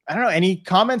 any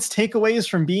comments, takeaways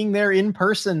from being there in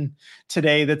person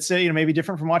today that's, maybe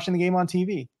different from watching the game on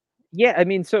TV? Yeah, I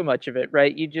mean, so much of it,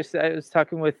 right? I was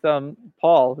talking with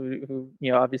Paul, who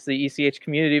obviously ECH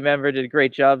community member, did a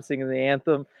great job singing the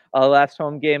anthem, last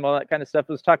home game, all that kind of stuff.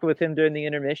 I was talking with him during the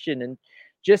intermission and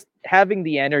just having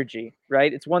the energy,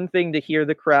 right? It's one thing to hear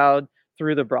the crowd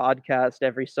through the broadcast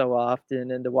every so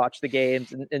often and to watch the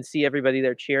games and see everybody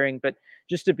there cheering, but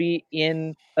just to be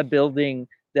in a building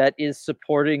that is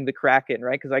supporting the Kraken,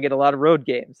 right? Because I get a lot of road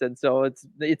games, and so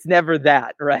it's never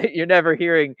that, right? You're never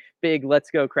hearing big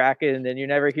 "Let's go Kraken," and you're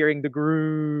never hearing the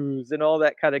grooves and all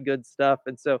that kind of good stuff.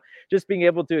 And so just being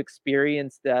able to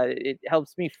experience that, it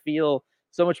helps me feel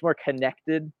so much more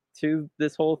connected to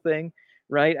this whole thing,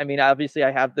 right? I mean, obviously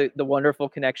I have the wonderful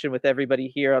connection with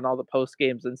everybody here on all the post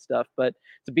games and stuff, but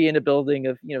to be in a building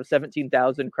of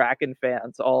 17,000 Kraken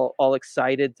fans, all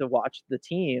excited to watch the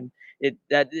team,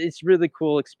 it's really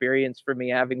cool experience for me,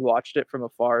 having watched it from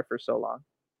afar for so long.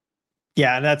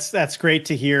 Yeah, that's great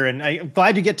to hear, and I'm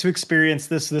glad you get to experience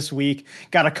this week.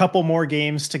 Got a couple more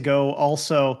games to go,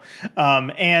 also,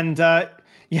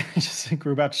 yeah, just think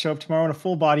we're about to show up tomorrow in a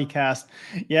full body cast.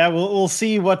 Yeah, we'll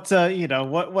see what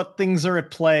what things are at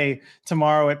play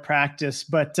tomorrow at practice.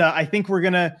 But I think we're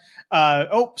gonna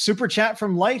super chat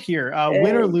from Light here.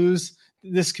 Win or lose,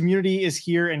 this community is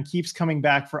here and keeps coming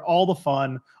back for all the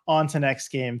fun. On to next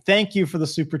game. Thank you for the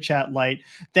super chat, Light.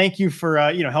 Thank you for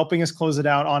helping us close it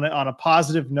out on a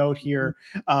positive note here.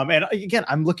 And again,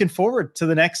 I'm looking forward to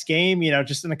the next game.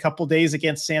 Just in a couple days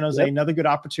against San Jose, another good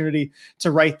opportunity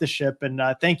to right the ship. And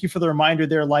thank you for the reminder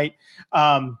there, Light.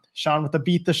 Sean with the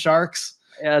beat the Sharks.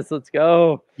 Yes, let's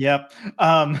go. Yep.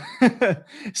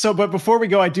 But before we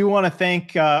go, I do want to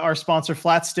thank our sponsor,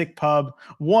 Flat Stick Pub,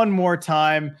 one more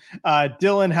time.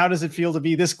 Dylan, how does it feel to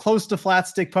be this close to Flat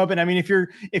Stick Pub? And I mean,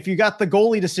 if you got the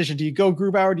goalie decision, do you go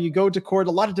Grubauer? Do you go Decord?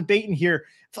 A lot of debate in here.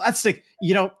 Flat Stick,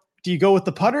 do you go with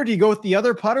the putter? Do you go with the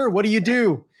other putter? What do you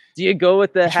do? Do you go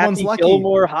with the Happy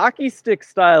Gilmore hockey stick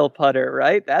style putter,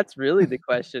 right? That's really the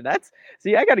question.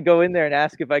 I got to go in there and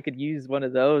ask if I could use one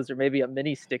of those or maybe a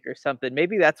mini stick or something.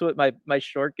 Maybe that's what my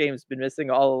short game's been missing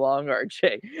all along,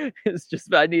 RJ. It's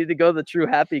just I needed to go the true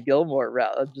Happy Gilmore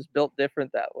route. I'm just built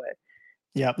different that way.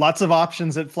 Yeah, lots of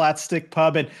options at Flat Stick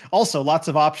Pub, and also lots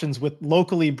of options with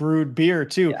locally brewed beer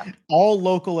too. Yeah. All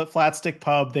local at Flat Stick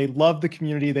Pub. They love the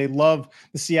community. They love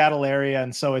the Seattle area,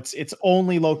 and so it's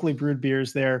only locally brewed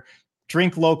beers there.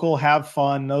 Drink local, have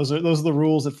fun. Those are the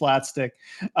rules at Flat Stick.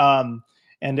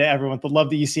 And to everyone that love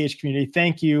the ECH community,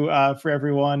 thank you for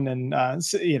everyone. And I'm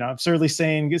certainly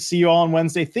saying see you all on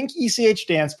Wednesday. Think ECH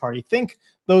dance party. Think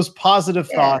those positive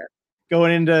thoughts.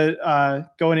 Going into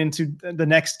the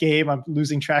next game. I'm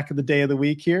losing track of the day of the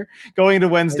week here. Going into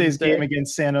Wednesday's game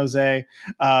against San Jose.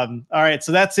 All right,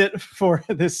 so that's it for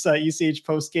this ECH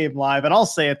post game live. And I'll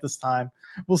say it this time.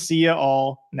 We'll see you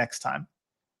all next time.